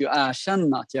programmet är att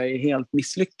erkänna att jag är helt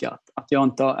misslyckad. Att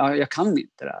jag kan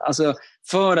inte det. Alltså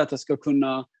för att jag ska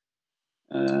kunna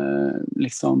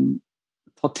liksom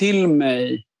ta till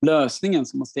mig lösningen,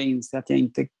 så måste jag inse att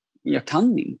jag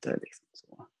kan inte liksom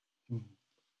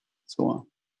så.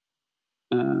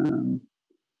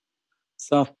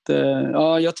 Så att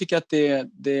jag tycker att det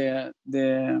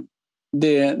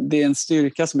är en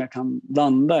styrka som jag kan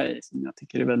landa i, som jag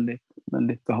tycker är väldigt,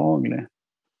 väldigt behaglig.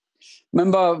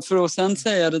 Men bara för att sen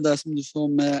säga det där som du sa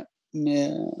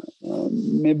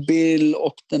med Bill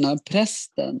och den här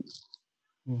prästen.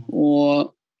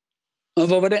 Och vad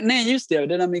var det? Nej, just det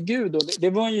där med Gud. Och det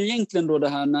var ju egentligen då det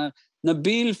här när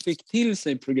Bill fick till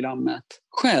sig programmet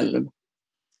själv.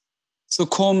 Så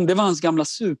det var hans gamla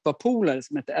superpolare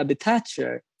som hette Abby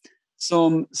Thatcher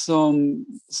som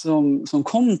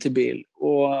kom till Bill.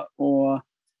 Och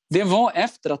det var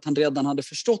efter att han redan hade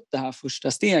förstått det här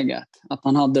första steget. Att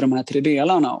han hade de här 3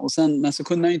 delarna. Men så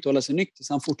kunde han ju inte hålla sig nykter,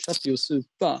 så han fortsatte ju att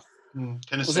supa.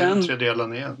 Kan du säga de 3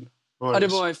 delarna igen? Det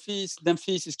var den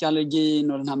fysiska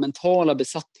allergin och den här mentala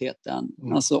besattheten.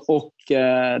 Alltså, och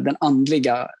den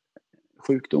andliga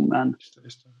sjukdomen.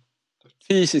 Just det.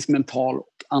 Fysisk, mental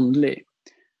och andlig.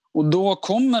 Och då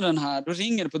kommer då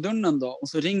ringer det på dörren då. Och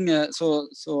så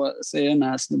säger den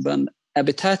här snubben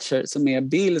Abby Thatcher, som är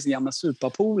Bills gamla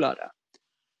superpolare.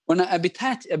 Och när Abby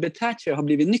Thatcher har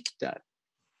blivit nykter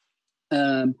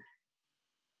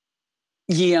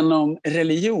genom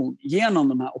religion, genom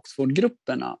de här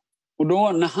Oxford-grupperna. Och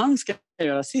då när han ska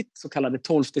göra sitt så kallade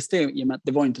 12:e steg, i och med att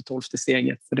det var inte 12:e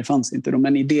steget, för det fanns inte då,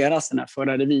 men i deras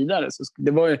föra det vidare, så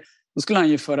då skulle han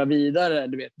ju föra vidare,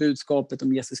 du vet, budskapet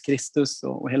om Jesus Kristus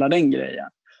och hela den grejen.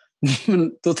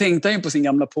 Men då tänkte han ju på sin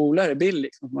gamla polare Bill,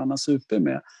 liksom, som han har super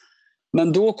med.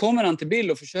 Men då kommer han till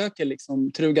Bill och försöker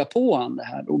liksom truga på han det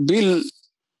här. Och Bill,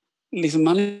 liksom,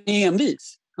 han är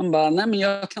envis. Han bara, nej men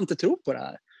jag kan inte tro på det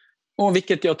här. Och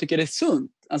vilket jag tycker är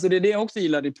sunt. Alltså det är det jag också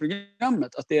gillar i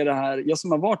programmet. Att det är det här, jag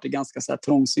som har varit i ganska så här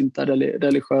trångsynta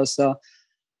religiösa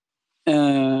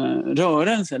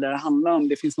rörelser. Där det handlar om,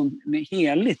 det finns något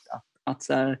heligt. Att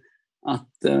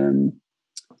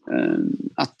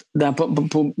det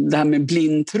här med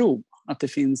blind tro. Att det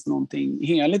finns någonting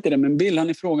heligt i det. Men Bill, han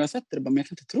ifrågasätter det. Men jag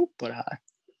kan inte tro på det här.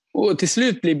 Och till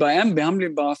slut blir bara MB, han blir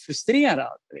bara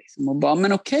frustrerad. Liksom, och bara,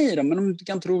 men okej då. Men om du inte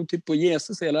kan tro typ på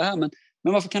Jesus eller det här.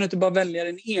 Men varför kan du inte bara välja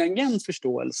din egen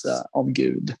förståelse av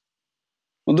Gud?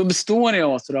 Och då består det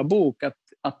av sådär bok att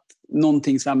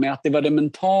någonting så här med att det var det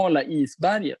mentala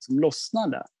isberget som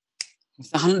lossnade.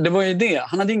 Så det var ju det.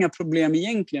 Han hade inga problem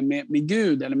egentligen med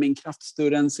Gud eller med en kraft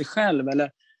större än sig själv.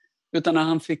 Utan när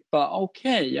han fick bara,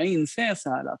 okej, jag inser så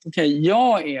här att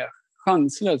jag är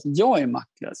chanslös, jag är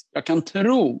maktlös. Jag kan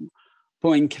tro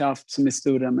på en kraft som är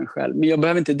större än mig själv. Men jag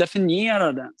behöver inte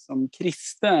definiera den som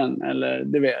kristen eller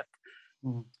du vet.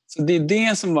 Så det är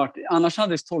det som varit, annars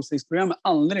hade 12-stegsprogrammet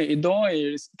aldrig, idag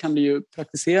kan du ju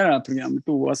praktisera det här programmet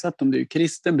oavsett om du är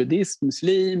kristen, buddhist,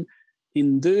 muslim,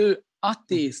 hindu,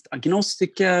 ateist,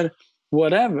 agnostiker,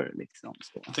 whatever liksom.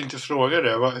 Så. Jag tänkte fråga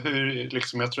det, hur,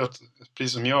 liksom, jag tror att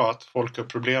precis som jag, att folk har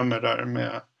problem med det där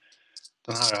med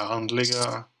den här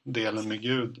andliga delen med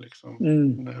Gud liksom.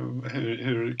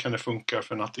 Hur kan det funka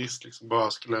för en ateist liksom?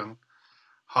 Bara skulle en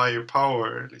higher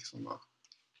power liksom bara.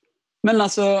 Men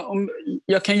alltså,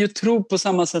 jag kan ju tro på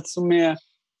samma sätt som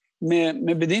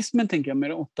med buddhismen, tänker jag, med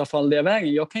den 8-faldiga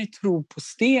vägen. Jag kan ju tro på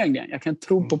stegen. Jag kan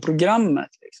tro på programmet.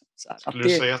 Liksom. Så här, skulle du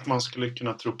säga att man skulle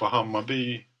kunna tro på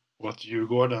Hammarby och att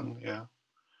Djurgården är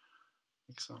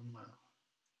liksom...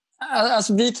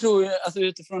 Alltså vi tror ju, alltså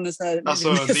utifrån det så här...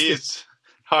 Alltså det är ett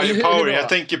high power. Jag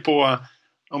tänker på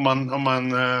om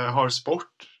man har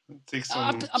sport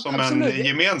liksom, som absolut. En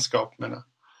gemenskap, menar.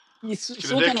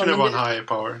 Skulle det kunna vara en high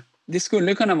power? Det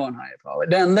skulle kunna vara en higher power.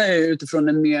 Det enda är utifrån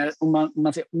en mer, om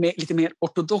man säger, lite mer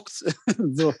ortodox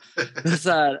så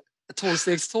här,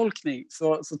 12-stegstolkning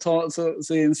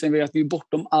så inser vi att vi är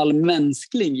bortom all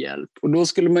mänsklig hjälp. Och då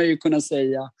skulle man ju kunna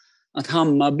säga att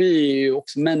Hammarby är ju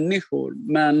också människor.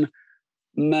 Men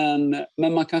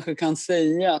man kanske kan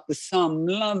säga att det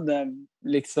samlade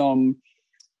liksom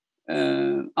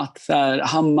att så här,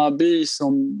 Hammarby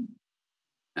som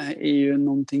är ju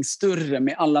någonting större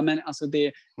med alla människor. Alltså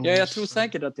det, jag tror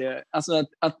säkert att det är... Alltså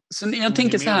så jag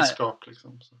tänker så här...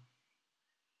 Liksom, så.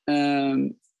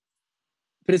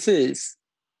 Precis.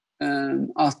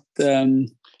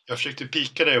 Jag försökte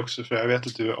pika dig också för jag vet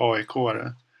att du är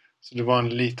AIK-are. Så det var en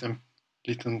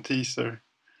liten teaser.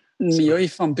 Men jag är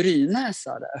fan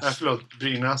brynäsare. Nej, förlåt.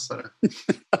 Brynäsare.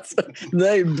 Alltså, det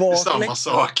är ju bara... samma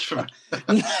sak för mig.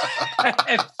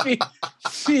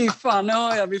 fy fan.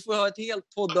 Ja, vi får ha ett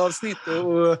helt poddavsnitt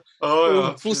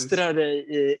och fostra dig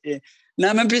i...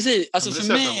 Nej, men precis. Alltså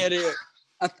för mig är det ju...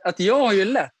 Att jag har ju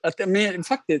lätt...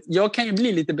 faktiskt, jag kan ju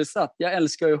bli lite besatt. Jag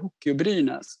älskar ju hockey och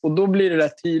Brynäs. Och då blir det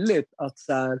rätt tydligt att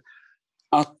så här...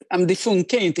 Att det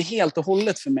funkar ju inte helt och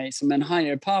hållet för mig som en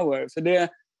higher power. För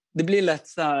det blir lätt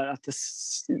så här att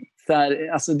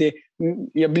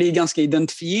jag blir ganska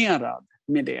identifierad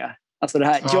med det. Alltså det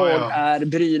här, jag är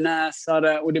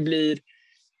brynäsare och det blir...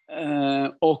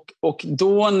 och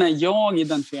då när jag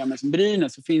identifierar mig som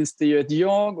Brynäs så finns det ju ett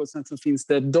jag och sen så finns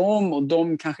det dem och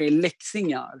de kanske är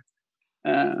läxingar.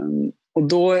 Och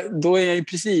då är jag ju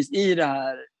precis i det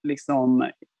här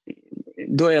liksom...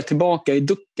 Då är jag tillbaka i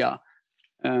ducka.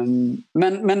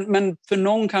 Men för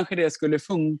någon kanske det skulle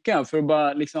funka för att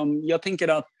bara liksom, jag tänker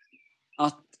att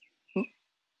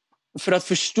för att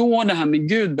förstå det här med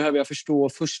Gud behöver jag förstå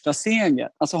första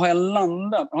steget. Alltså har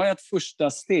jag ett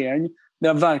första steg där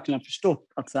jag verkligen har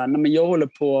förstått att så här, nej, men jag håller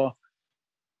på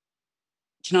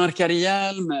knarkar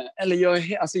ihjäl mig eller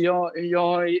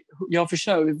jag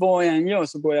försöker, vad jag än gör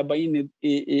så går jag bara in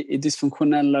i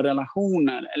dysfunktionella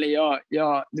relationer eller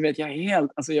du vet, jag är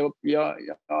helt, alltså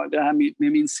det här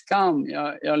med min skam,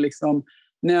 jag liksom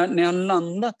när jag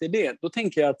landat i det, då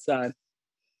tänker jag att så här,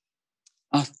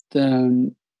 att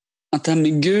det här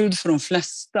med Gud för de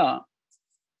flesta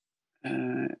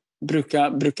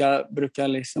brukar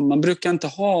liksom, man brukar inte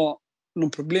ha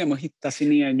någon problem att hitta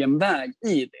sin egen väg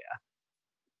i det.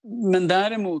 Men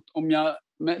däremot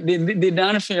det är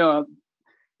därför jag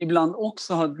ibland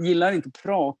också gillar inte att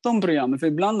prata om programmet. För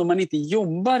ibland om man inte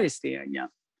jobbar i stegen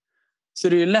så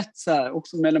är det ju lätt så här,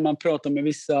 också när man pratar med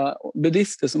vissa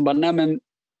buddhister som bara, nej men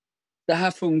det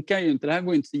här funkar ju inte, det här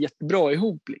går inte så jättebra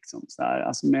ihop liksom, så här,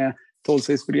 alltså med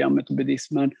 12-stegsprogrammet och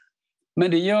buddhismen.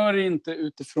 Men det gör det inte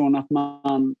utifrån att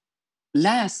man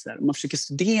läser, man försöker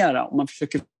studera och man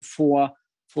försöker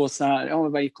få så här,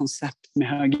 vad är koncept med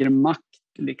högre makt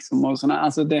liksom och såna,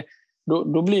 alltså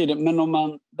då blir det,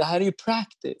 men det här är ju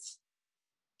practice.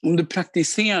 Om du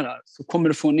praktiserar så kommer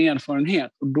du få en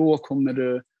erfarenhet och då kommer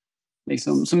du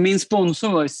liksom, så min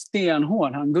sponsor var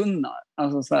stenhård, han Gunnar.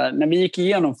 Alltså så här, när vi gick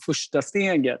igenom första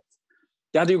steget,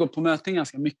 jag hade ju gått på möten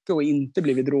ganska mycket och inte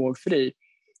blivit drogfri.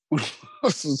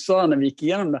 Och så sa han när vi gick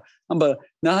igenom det, han bara,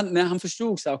 när han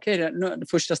förstod så här, okej, det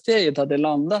första steget hade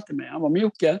landat i mig. Han var med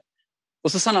Jocke.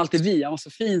 Och så sa han alltid han var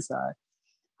så fin så här.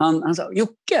 Han sa,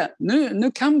 Jocke,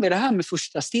 nu kan vi det här med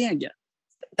första steget.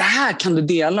 Det här kan du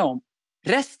dela om.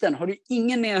 Resten har du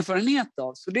ingen erfarenhet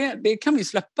av. Så det kan vi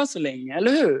släppa så länge,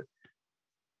 eller hur?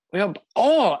 Och jag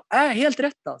bara, helt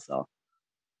rätt alltså.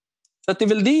 Så att det är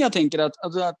väl det jag tänker, att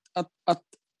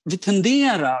vi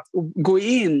tenderar att gå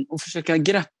in och försöka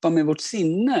greppa med vårt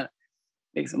sinne.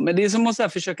 Liksom. Men det är som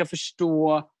att försöka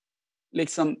förstå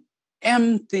liksom,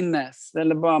 emptiness.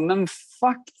 Eller bara, men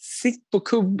sitt på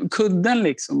kudden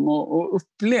liksom, och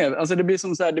upplev. Alltså det blir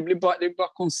som så här, det är bara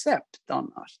koncept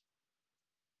annars.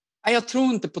 Jag tror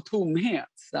inte på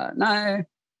tomhet. Så här, nej,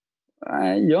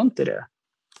 gör inte det.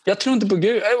 Jag tror inte på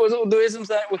Gud. Och då är det som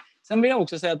så här, sen vill jag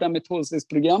också säga att det här med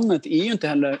 12-stegsprogrammet är ju inte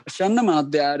heller, känner man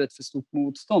att det är ett för stort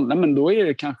motstånd, nej, men då är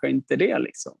det kanske inte det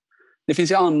liksom. Det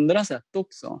finns ju andra sätt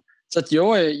också. Så att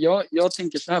jag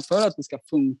tänker så här, för att det ska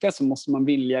funka så måste man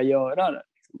vilja göra det.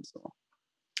 Liksom så.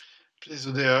 Precis,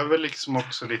 och det är väl liksom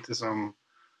också lite som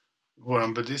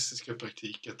vår buddhistiska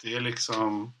praktik, att det är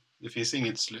liksom, det finns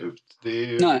inget slut.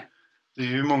 Nej. Det är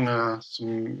ju många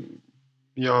som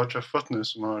jag har träffat nu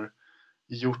som har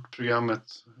gjort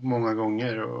programmet många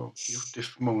gånger och gjort det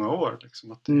för många år.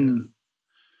 Liksom, att det,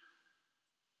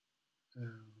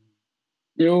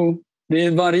 Jo, det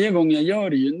är varje gång jag gör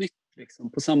det ju nytt.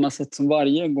 Liksom. På samma sätt som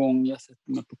varje gång jag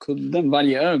sätter mig på kudden.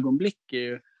 Varje ögonblick är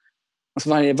ju... Alltså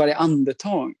varje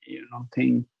andetag är ju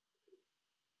någonting...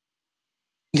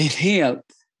 Det är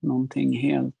någonting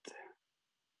helt...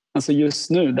 Alltså just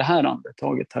nu, det här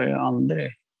andetaget har jag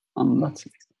aldrig andats.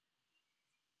 Liksom.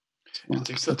 Jag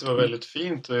tyckte att det var väldigt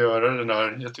fint att göra det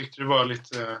där. Jag tyckte det var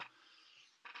lite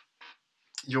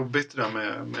jobbigt det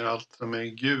där med allt det där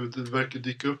med Gud. Det verkar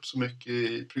dyka upp så mycket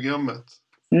i programmet.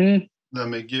 Det där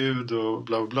med Gud och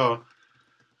bla bla.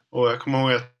 Och jag kommer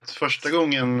ihåg att första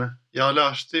gången jag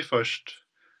läste ju först,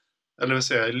 eller vad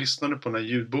säger jag lyssnade på den här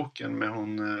ljudboken med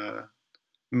hon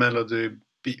Melody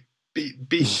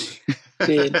Beatty.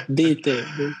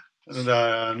 Den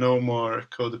där No More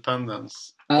Codependence.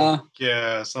 Och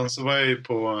sen så var jag ju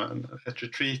på ett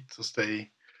retreat hos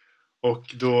dig.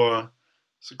 Och då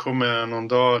så kom jag någon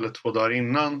dag eller 2 dagar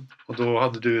innan. Och då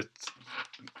hade du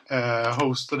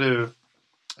hostade du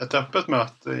ett öppet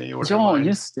möte i år. Ja,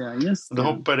 just det. Och då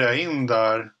hoppade jag in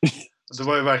där. Det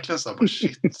var ju verkligen så här,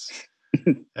 shit.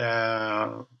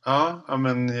 Ja,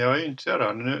 men jag är ju inte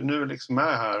där. Nu liksom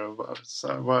är jag här. Och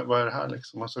vad är det här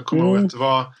liksom? Och så kommer jag ihåg att det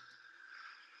var...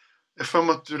 Jag får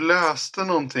mig att du läste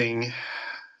någonting.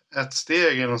 Ett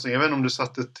steg eller någonting. Jag vet inte om du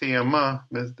satte ett tema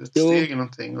med ett steg eller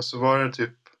någonting. Och så var det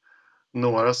typ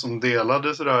några som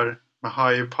delade sådär med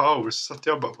higher powers. Så att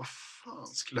jag bara, vad fan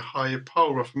skulle higher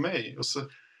power vara för mig? Och så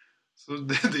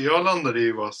det jag landade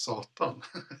i var Satan.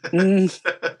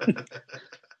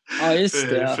 Ja, just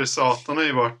det. För Satan har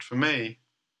ju varit för mig.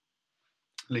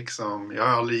 Liksom, jag har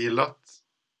aldrig gillat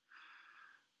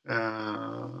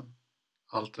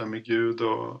allt det där med Gud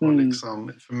och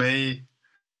liksom, för mig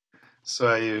så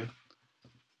är ju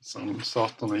som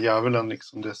Satan och djävulen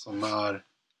liksom det som är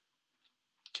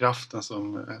kraften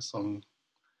som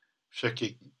försöker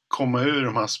komma ur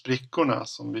de här sprickorna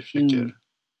som vi försöker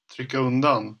trycka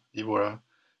undan i våra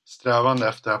strävanden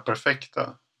efter det här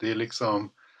perfekta. Det är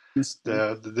liksom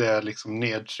det är liksom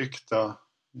nedtryckta,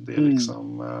 det är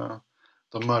liksom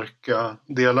de mörka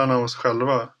delarna av oss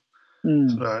själva.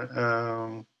 Sådär.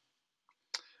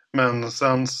 Men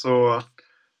sen så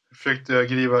försökte jag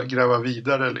gräva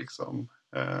vidare liksom.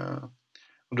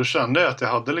 Och då kände jag att jag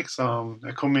hade liksom,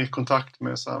 jag kom i kontakt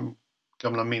med så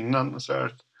gamla minnen och så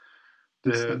här.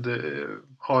 Det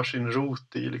har sin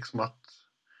rot i liksom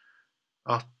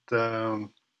att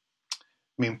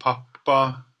min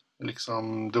pappa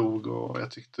liksom dog och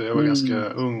jag tyckte jag var ganska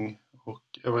ung och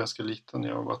jag var ganska liten,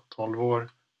 jag var 12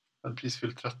 år, jag hade precis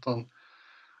fyllt 13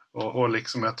 och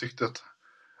liksom jag tyckte att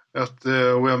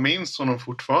och jag minns honom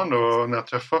fortfarande och när jag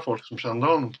träffar folk som kände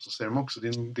honom så säger de också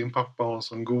din pappa var en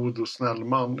sån god och snäll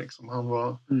man liksom. Han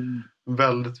var en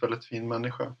väldigt, väldigt fin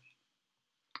människa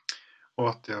och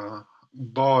att jag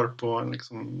bar på en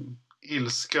liksom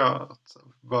ilska att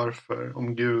varför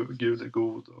om Gud är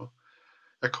god och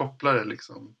jag kopplar det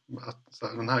liksom att så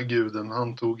här, den här guden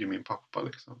han tog i min pappa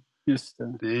liksom. Just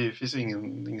det. Det finns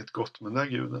inget gott med den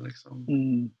där guden liksom.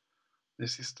 Det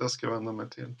sista jag ska vända mig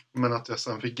till. Men att jag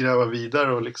sen fick gräva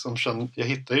vidare och liksom jag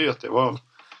hittade ju att jag var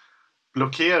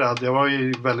blockerad. Jag var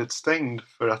ju väldigt stängd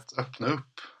för att öppna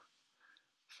upp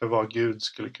för vad Gud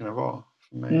skulle kunna vara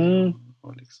för mig.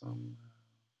 Och liksom,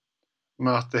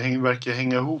 men att det verkar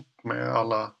hänga ihop med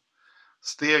alla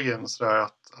stegen sådär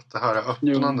att det här är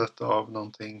öppnandet av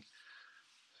någonting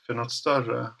för något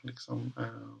större liksom.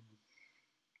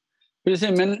 Precis,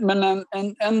 men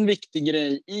en viktig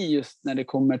grej i just när det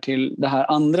kommer till det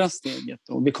här andra steget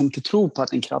och vi kommer till tro på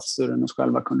att en kraft större än oss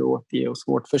själva kunde återge oss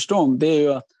vårt förstånd, det är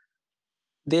ju att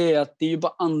det är ju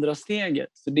bara andra steget.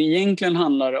 Så det egentligen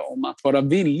handlar om att vara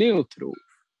villig att tro.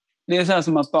 Det är så här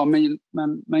som att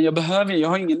men jag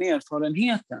har ingen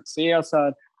erfarenhet än. Så är jag så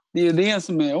här, det är ju det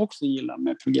som jag också gillar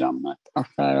med programmet.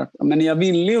 Men jag är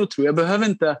villig att tro. Jag behöver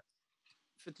inte,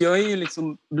 för jag är ju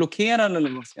liksom blockerad eller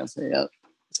vad ska jag säga.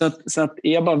 Så att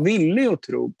är jag bara villig att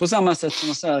tro. På samma sätt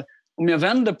som så här, om jag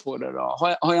vänder på det då.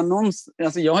 Har jag någonsin,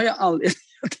 alltså jag har ju aldrig,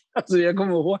 alltså jag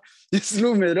kommer ihåg, det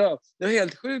slog mig då. Det var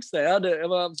helt sjukt. Jag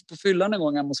var på fyllan en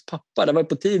gång hemma hos pappa, det var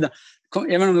på tiden. Jag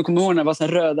vet inte om du kommer ihåg när det var så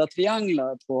röda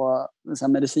trianglar på så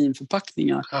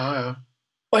medicinförpackningar. Ja.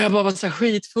 Och jag bara var så här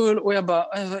skitfull och jag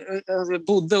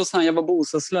bodde hos han, jag var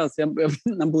bostadslös. Jag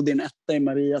bodde i en etta i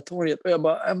Mariatorget och jag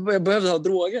behövde ha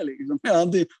droger liksom.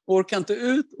 Jag orkade inte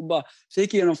ut och bara så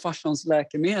gick jag igenom farsans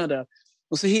läkemedel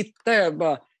och så hittade jag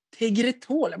bara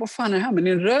Tegretol. Vad fan är det här med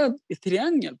en röd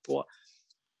triangel på?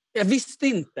 Jag visste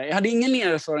inte. Jag hade ingen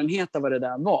erfarenhet av vad det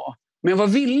där var. Men jag var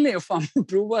villig att fan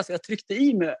prova så jag tryckte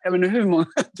i mig. Jag vet inte hur många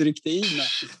jag tryckte i mig.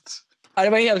 Det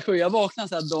var helt sjukt. Jag vaknade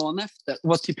så här dagen efter och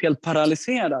var typ helt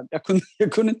paralyserad.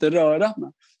 Jag kunde inte röra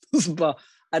mig. Och så bara,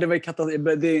 det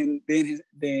var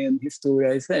det är en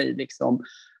historia i sig. Liksom.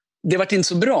 Det var inte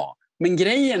så bra. Men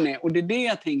grejen är, och det är det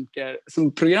jag tänker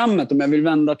som programmet, om jag vill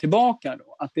vända tillbaka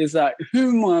då. Att det är så här,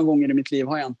 hur många gånger i mitt liv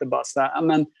har jag inte bara så här,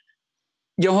 men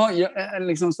jag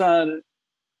liksom så här,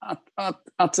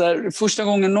 att så här, första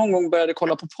gången någon gång började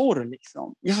kolla på porr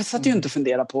liksom. Jag satt ju inte och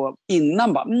funderade på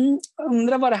innan bara,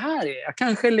 undrar vad det här är. Jag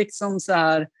kanske liksom så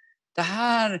här, det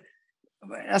här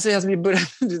alltså vi började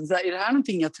så här, är det här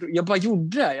någonting jag bara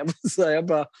gjorde det. Jag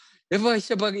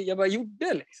bara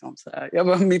gjorde liksom så här. Jag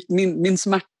bara min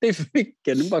smärta är för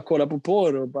mycket. Nu bara kolla på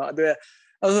porr och bara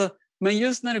alltså, men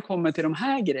just när det kommer till de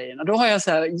här grejerna då har jag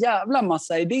så här jävla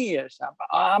massa idéer så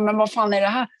här, men vad fan är det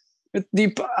här?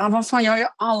 Vad fan, jag har ju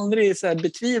aldrig så här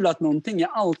betvivlat någonting. Jag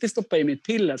har alltid stoppat i mitt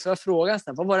piller. Så jag frågar så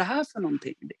här, vad var det här för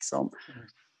någonting? Liksom.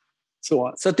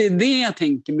 Så att det är det jag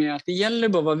tänker med att det gäller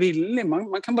bara att vara villig.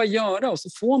 Man kan bara göra och så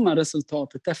får man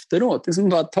resultatet efteråt. Det är som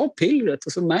bara ta pillret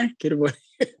och så märker du vad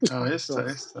det är. Ja, just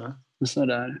det. Så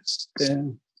där.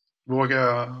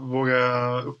 Våga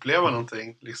uppleva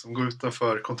någonting. Liksom gå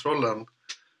utanför kontrollen.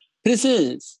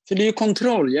 Precis. För det är ju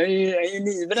kontroll. Jag är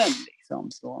livrädd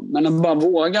liksom. Så. Men att bara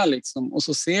våga liksom. Och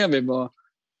så ser vi vad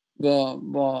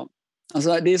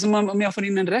alltså det är som om jag får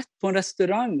in en rätt på en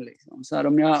restaurang liksom. Så här,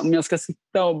 om jag ska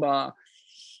sitta och bara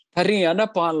ta reda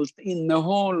på allt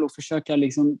innehåll och försöka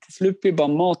liksom, till slut blir bara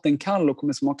maten kall och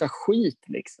kommer smaka skit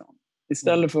liksom.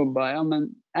 Istället för att bara,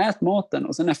 ät maten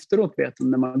och sen efteråt vet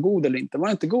om den var god eller inte. Var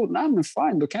den inte god? Nej, men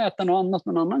fine, då kan jag äta något annat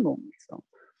någon annan gång liksom.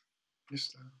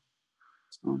 Just det.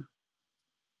 Så.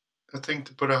 Jag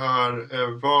tänkte på det här,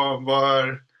 vad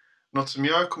är något som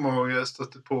jag kommer ihåg jag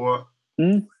stötte på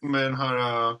med den här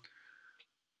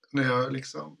när jag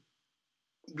liksom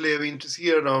blev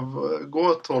intresserad av att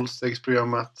gå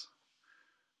 12-stegsprogrammet.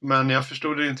 Men jag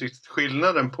förstod inte riktigt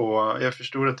skillnaden på. Jag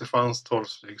förstod att det fanns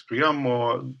 12-stegsprogram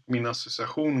och min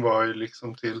association var ju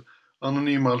liksom till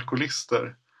anonyma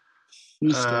alkoholister.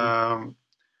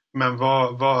 Men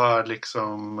vad är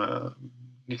liksom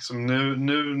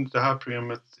nu det här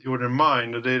programmet Your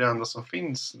Mind, och det är det enda som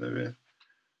finns nu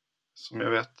som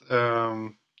jag vet.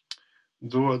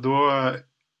 Då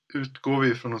utgår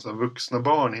vi från någon sån här vuxna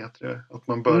barn heter det. Att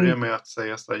man börjar med att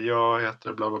säga så här, jag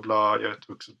heter bla bla bla, jag är ett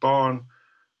vuxet barn.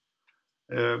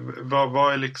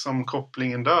 Vad är liksom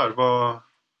kopplingen där?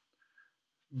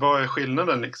 Vad är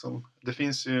skillnaden liksom? Det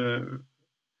finns ju,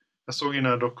 jag såg ju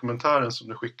den här dokumentären som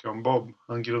du skickade om Bob,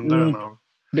 han grundaren av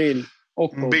Bill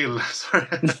och Bob.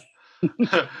 Sorry.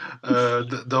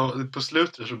 På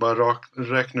slutet så bara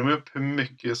räknar de upp hur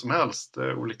mycket som helst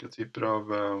olika typer av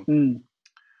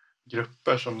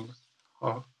grupper som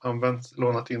har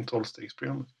lånat in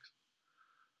 12-stegsprogrammet.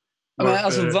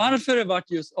 Varför det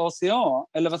varit just ACA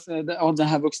eller det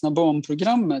här vuxna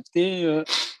barnprogrammet, det är ju,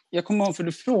 jag kommer ihåg för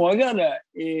du frågade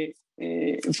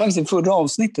faktiskt i förra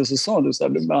avsnittet så sa du så här,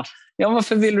 du bara,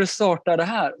 varför vill du starta det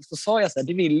här? Och så sa jag så här,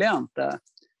 det ville jag inte.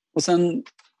 Och sen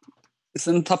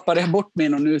tappade jag bort mig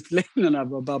någon utläggning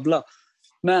där och babbla.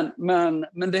 Men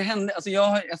det hände,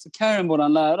 Karen,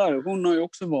 våran lärare, hon har ju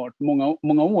också varit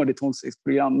många år i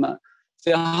 12-stegsprogrammet. Så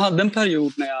jag hade en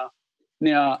period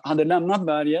när jag hade lämnat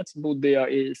berget så bodde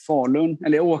jag i Falun,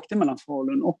 eller jag åkte mellan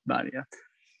Falun och berget.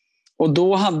 Och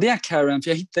då hade jag Karen,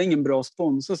 för jag hittade ingen bra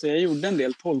sponsor så jag gjorde en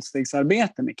del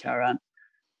 12-stegsarbete med Karen.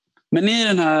 Men i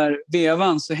den här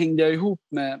vevan så hängde jag ihop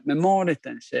med Marit,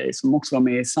 en tjej som också var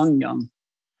med i Sangan.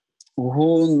 Och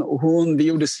hon vi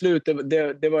gjorde slut,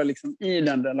 det var liksom i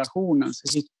den relationen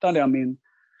så hittade jag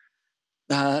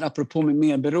det här apropå med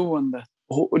medberoende.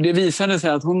 Och det visade sig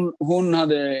att hon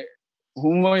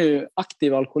var ju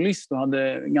aktiv alkoholist och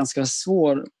hade ganska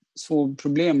svår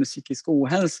problem med psykisk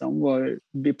ohälsa. Hon var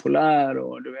bipolär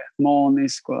och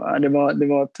manisk och det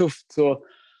var tufft. Så,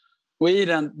 och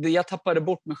jag tappade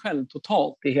bort mig själv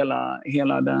totalt i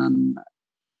hela den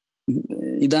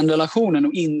relationen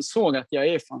och insåg att jag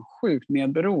är fan sjukt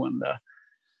medberoende.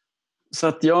 Så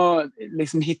att jag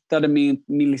liksom hittade min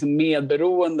liksom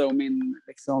medberoende och min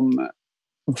liksom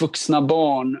vuxna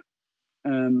barn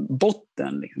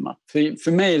botten. Liksom. Att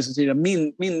för mig är det så tydligt att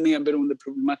min medberoende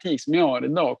problematik som jag har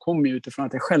idag kommer utifrån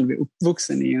att jag själv är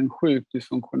uppvuxen i en sjukt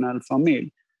dysfunktionell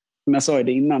familj. som jag sa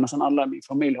det innan, nästan alla i min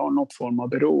familj har något form av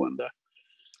beroende.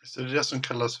 Så det är det som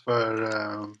kallas för...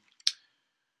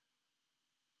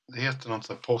 det heter något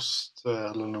så här post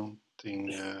eller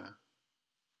någonting...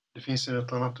 det finns ju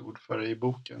ett annat ord för det i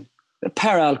boken.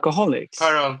 Para-alcoholics.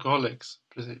 Para-alcoholics,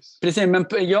 precis. Precis, men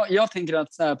jag tänker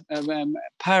att så här,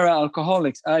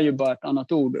 para-alcoholics är ju bara ett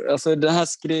annat ord. Alltså det här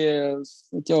skrevs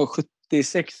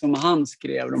 76 som han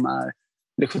skrev de här,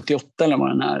 eller 78 eller vad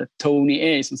den här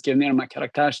Tony A som skrev ner de här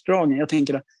karaktärsdragen. Jag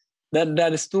tänker att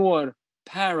där det står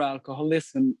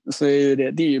para-alcoholism så är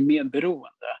det är ju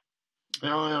medberoende.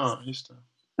 Ja, just det.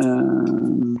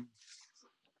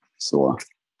 Så.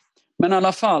 Men i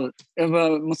alla fall,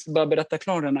 jag måste bara berätta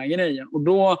klart den här grejen.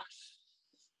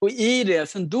 Och i det,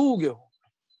 sen dog hon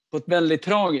på ett väldigt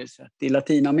tragiskt sätt i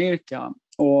Latinamerika.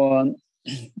 Och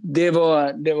det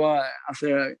var alltså,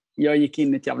 jag gick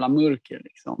in i ett jävla mörker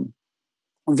liksom.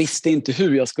 Och visste inte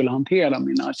hur jag skulle hantera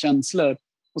mina känslor.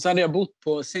 Och så hade jag bott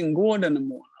på Sänggården en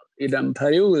månad i den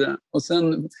perioden. Och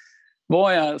sen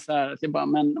var jag så här att jag bara,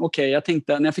 men okej, jag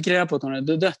tänkte, när jag fick reda på att hon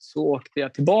hade dött så åkte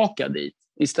jag tillbaka dit.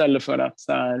 Istället för att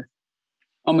så här,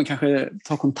 ja, men kanske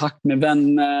ta kontakt med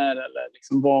vänner eller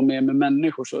liksom vara med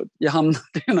människor. Så jag hamnade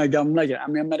i den här gamla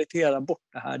grejen. Men jag mediterar bort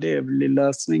det här, det blir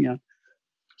lösningen.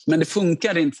 Men det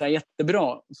funkade inte så här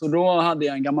jättebra. Så då hade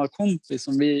jag en gammal kompis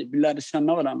som vi lärde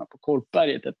känna varandra på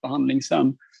Kolpberget, ett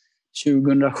behandlingshem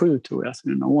 2007 tror jag, så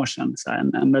några år sedan. Så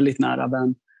här, en väldigt nära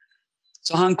vän.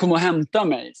 Så han kom och hämtade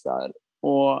mig. Så här,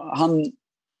 och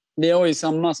vi har ju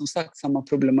samma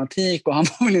problematik och han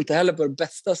var väl inte heller på det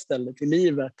bästa stället i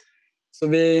livet. Så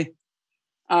vi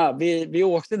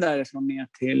åkte därifrån ner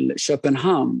till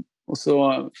Köpenhamn och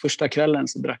så första kvällen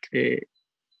så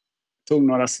tog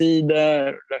några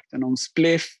cider, rökte någon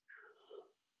spliff.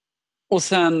 Och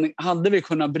sen hade vi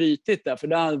kunnat bryta det för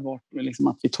det hade varit liksom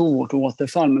att vi tog vårt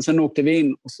återfall. Men sen åkte vi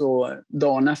in och så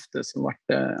dagen efter så var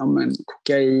det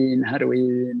kokain,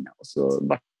 heroin och så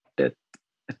var det ett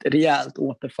rejält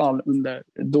återfall under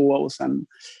då och sen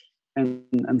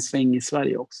en sväng i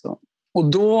Sverige också.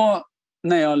 Och då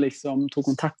när jag liksom tog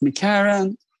kontakt med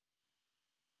Karen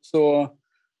så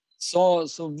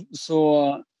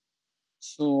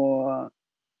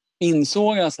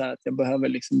insåg jag så här att jag behöver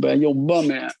liksom börja jobba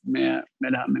med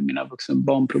det här med mina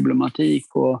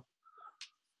vuxenbarnproblematik och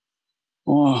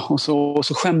så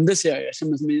skämdes jag. Jag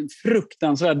kände mig som en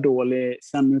fruktansvärt dålig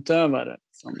zenutövare.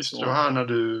 Just det, här när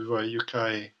du var i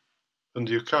Yukai,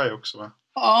 under Yukai också va?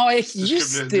 Ja,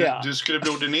 just det. Du skulle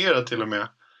bli ordinerad till och med.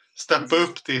 Steppa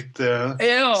upp ditt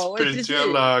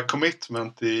spirituella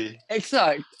commitment i...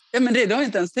 Exakt. Ja, men det har jag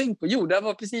inte ens tänkt på. Jo, det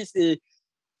var precis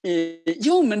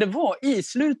men det var i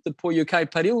slutet på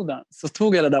Yukai-perioden så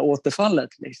tog jag det där återfallet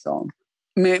liksom.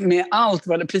 Med allt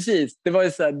vad det precis. Det var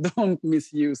ju så här, don't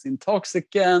misuse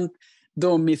intoxicant,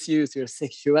 don't misuse your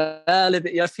sexuality.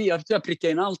 Jag tror jag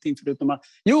prickade in allting förutom att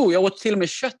jag åt till och med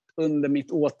kött under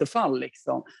mitt återfall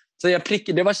liksom. Så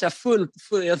det var så här fullt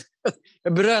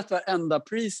jag bröt varenda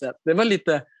preset. Det var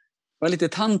lite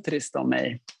tantriskt av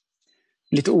mig.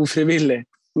 Lite ofrivilligt.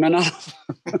 Men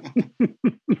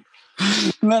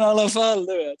i alla fall,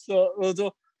 du vet.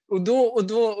 Och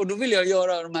då vill jag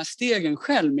göra de här stegen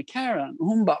själv med Karen. Och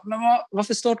hon bara, men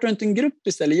varför startar du inte en grupp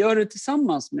istället? Gör det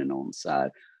tillsammans med någon så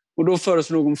här. Och då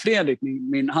föreslog hon Fredrik,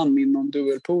 min någon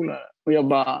dualpolare. Och jag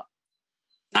bara,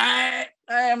 nej,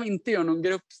 jag vill inte göra någon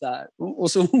grupp så här.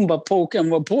 Och så hon bara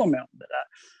var på mig om det där.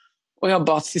 Och jag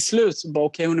bara till slut så bara,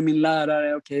 okej, hon är min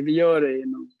lärare. Okej, vi gör det i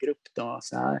någon grupp då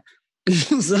så här.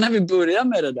 Och så när vi börjar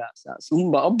med det där så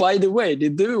hon bara, by the way, det är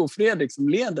du och Fredrik som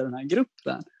leder den här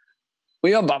gruppen. Och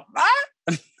jag bara, va?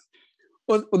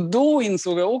 Och då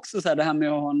insåg jag också så här, det här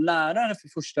med att ha en lärare för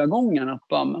första gången. Att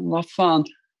bara, men vad fan,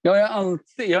 jag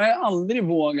har aldrig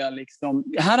vågat liksom.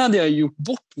 Här hade jag gjort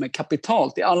bort mig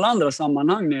kapitalt. I alla andra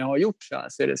sammanhang när jag har gjort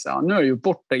så är det så här, nu har jag gjort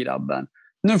bort det grabben.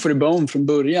 Nu får du börja om från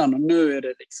början och nu är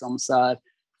det liksom så här.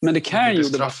 Men det Karen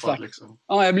gjorde var liksom.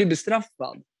 Ja, jag blir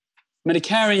bestraffad. Men det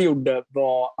Karen gjorde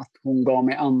var att hon gav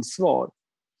mig ansvar.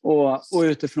 Och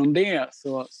utifrån det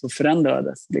så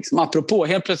förändrades. Liksom. Apropå,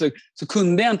 helt plötsligt så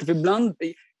kunde jag inte. För ibland,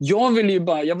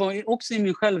 jag var också i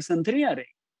min självcentrering.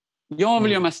 Jag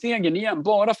vill göra de här stegen igen,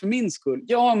 bara för min skull.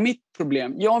 Jag har mitt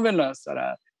problem, jag vill lösa det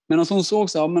här. Men alltså hon såg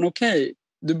så här, men okej,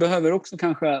 du behöver också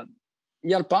kanske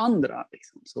hjälpa andra.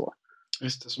 Liksom, så.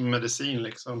 Just det, som medicin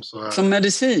liksom. Som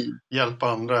medicin. Hjälpa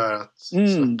andra är att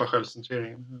släppa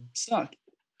självcentreringen. Exakt.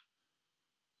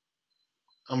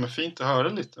 Ja, men fint att höra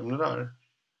lite om det där.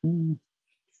 Mm.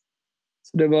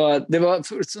 Så det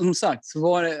var som sagt, så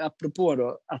var det apropå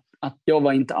då att jag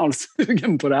var inte alls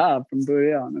sugen på det här från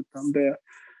början, utan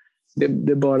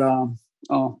det bara,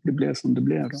 det blev som det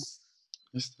blev då.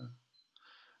 Just det.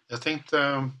 Jag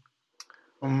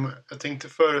tänkte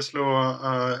föreslå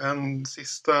en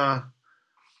sista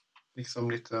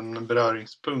liksom liten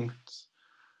beröringspunkt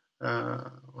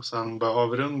och sen bara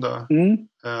avrunda.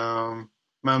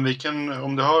 Men vi kan,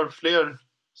 om du har fler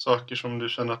saker som du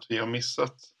känner att vi har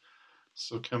missat,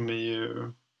 så kan vi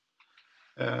ju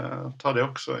ta det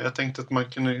också. Jag tänkte att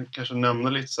man kunde kanske nämna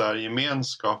lite så här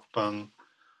gemenskapen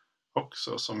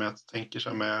också, som jag tänker så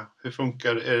här med, hur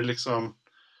funkar är det liksom,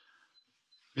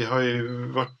 vi har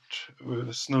ju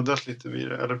snuddat lite vid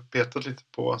det, eller petat lite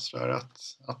på så där,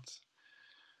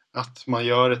 att man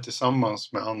gör det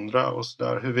tillsammans med andra och så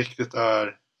där. Hur viktigt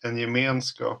är en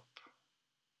gemenskap?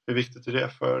 Hur viktigt är det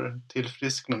för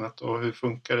tillfrisknandet, och hur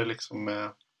funkar det liksom med,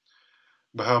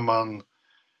 behöver man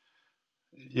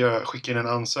skicka in en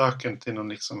ansökan till någon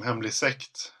liksom hemlig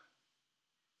sekt?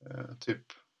 Typ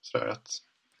sådär att,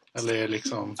 eller är det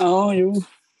liksom,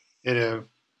 är det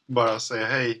bara att säga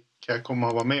hej, kan jag komma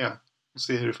och vara med och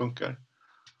se hur det funkar?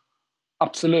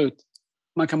 Absolut.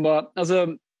 Man kan bara,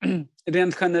 alltså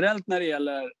rent generellt när det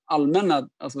gäller allmänna,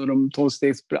 alltså de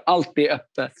 12-stegs, allt är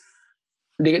öppet.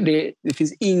 Det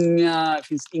finns inga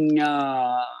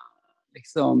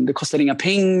liksom, det kostar inga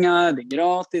pengar, det är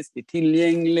gratis, det är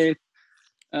tillgängligt.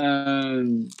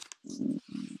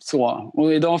 Så.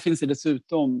 Och idag finns det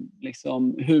dessutom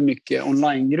liksom hur mycket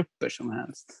onlinegrupper som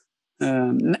helst.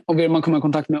 Och vill man komma i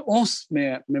kontakt med oss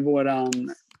med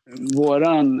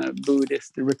våran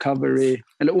Buddhist recovery,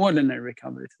 eller ordinary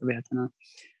recovery, så vet jag,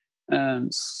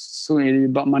 så är det ju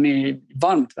bara, man är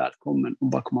varmt välkommen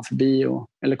att bara komma förbi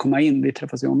eller komma in. Vi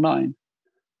träffas ju online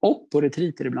och på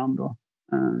retreater ibland då.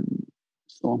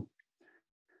 Så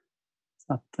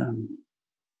att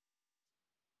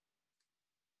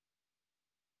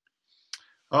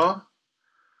ja,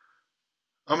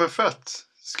 men fett.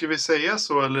 Ska vi säga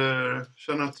så, eller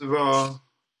känner att du var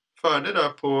färdig där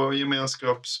på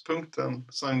gemenskapspunkten,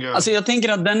 Sangha? Alltså jag tänker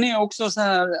att den är också så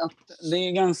här att det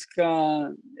är ganska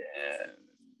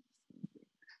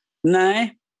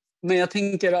nej, men jag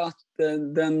tänker att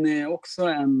den är också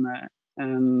en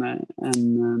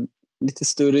lite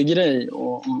större grej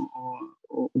och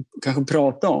kanske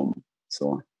prata om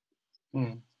så.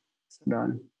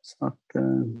 Sådär. Så att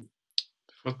det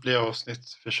får bli avsnitt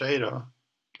för sig då.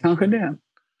 Kanske det.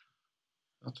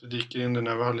 Att vi dyker in det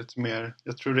när vi har lite mer.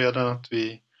 Jag tror redan att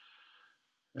vi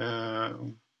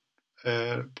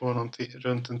på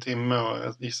runt en timme, och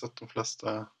jag gissar att de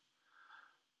flesta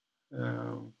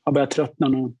har börjat tröttna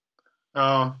nu.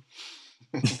 Ja.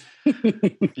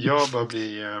 Jag bara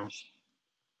blir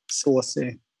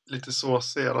såsig. Lite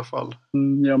såsig i alla fall.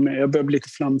 Jag börjar bli lite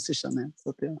flamsig, känner jag. Så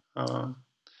att ja.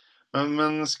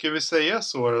 Men ska vi säga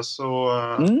så då, så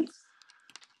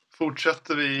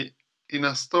fortsätter vi i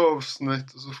nästa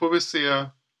avsnitt, och så får vi se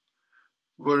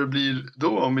vad det blir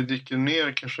då, om vi dyker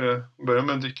ner, kanske börjar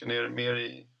med att dyka ner mer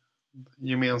i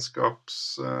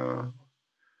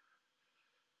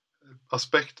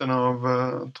gemenskapsaspekten av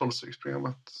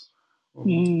 12-stegsprogrammet.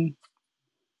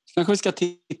 Kanske vi ska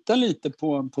titta lite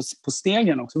på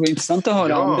stegen också. Det var intressant att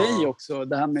höra om dig också.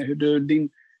 Det här med hur du,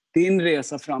 din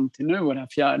resa fram till nu och det här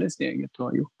 4:e steget du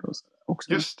har gjort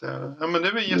också. Just det. Ja, men det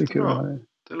är väl jättebra.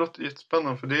 Det låter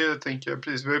jättespännande, för det tänker jag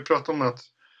precis. Vi har ju pratat om att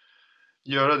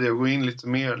göra det och gå in lite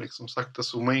mer, liksom sakta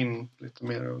zooma in lite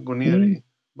mer och gå ner i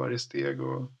varje steg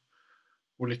och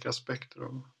olika aspekter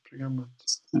av programmet.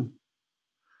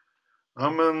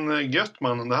 Ja, men gött,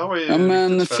 man. Det här var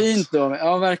ju fint då.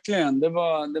 Ja, verkligen. Det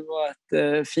var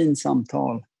ett fint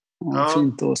samtal. Och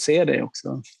fint att se dig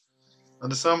också. Ja,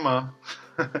 detsamma.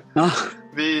 Ja.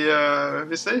 Vi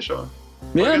säger så.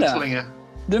 Vi gör det. Så länge.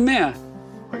 Du med.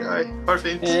 Okej, ha det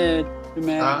fint. Du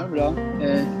med. Ja. Bra.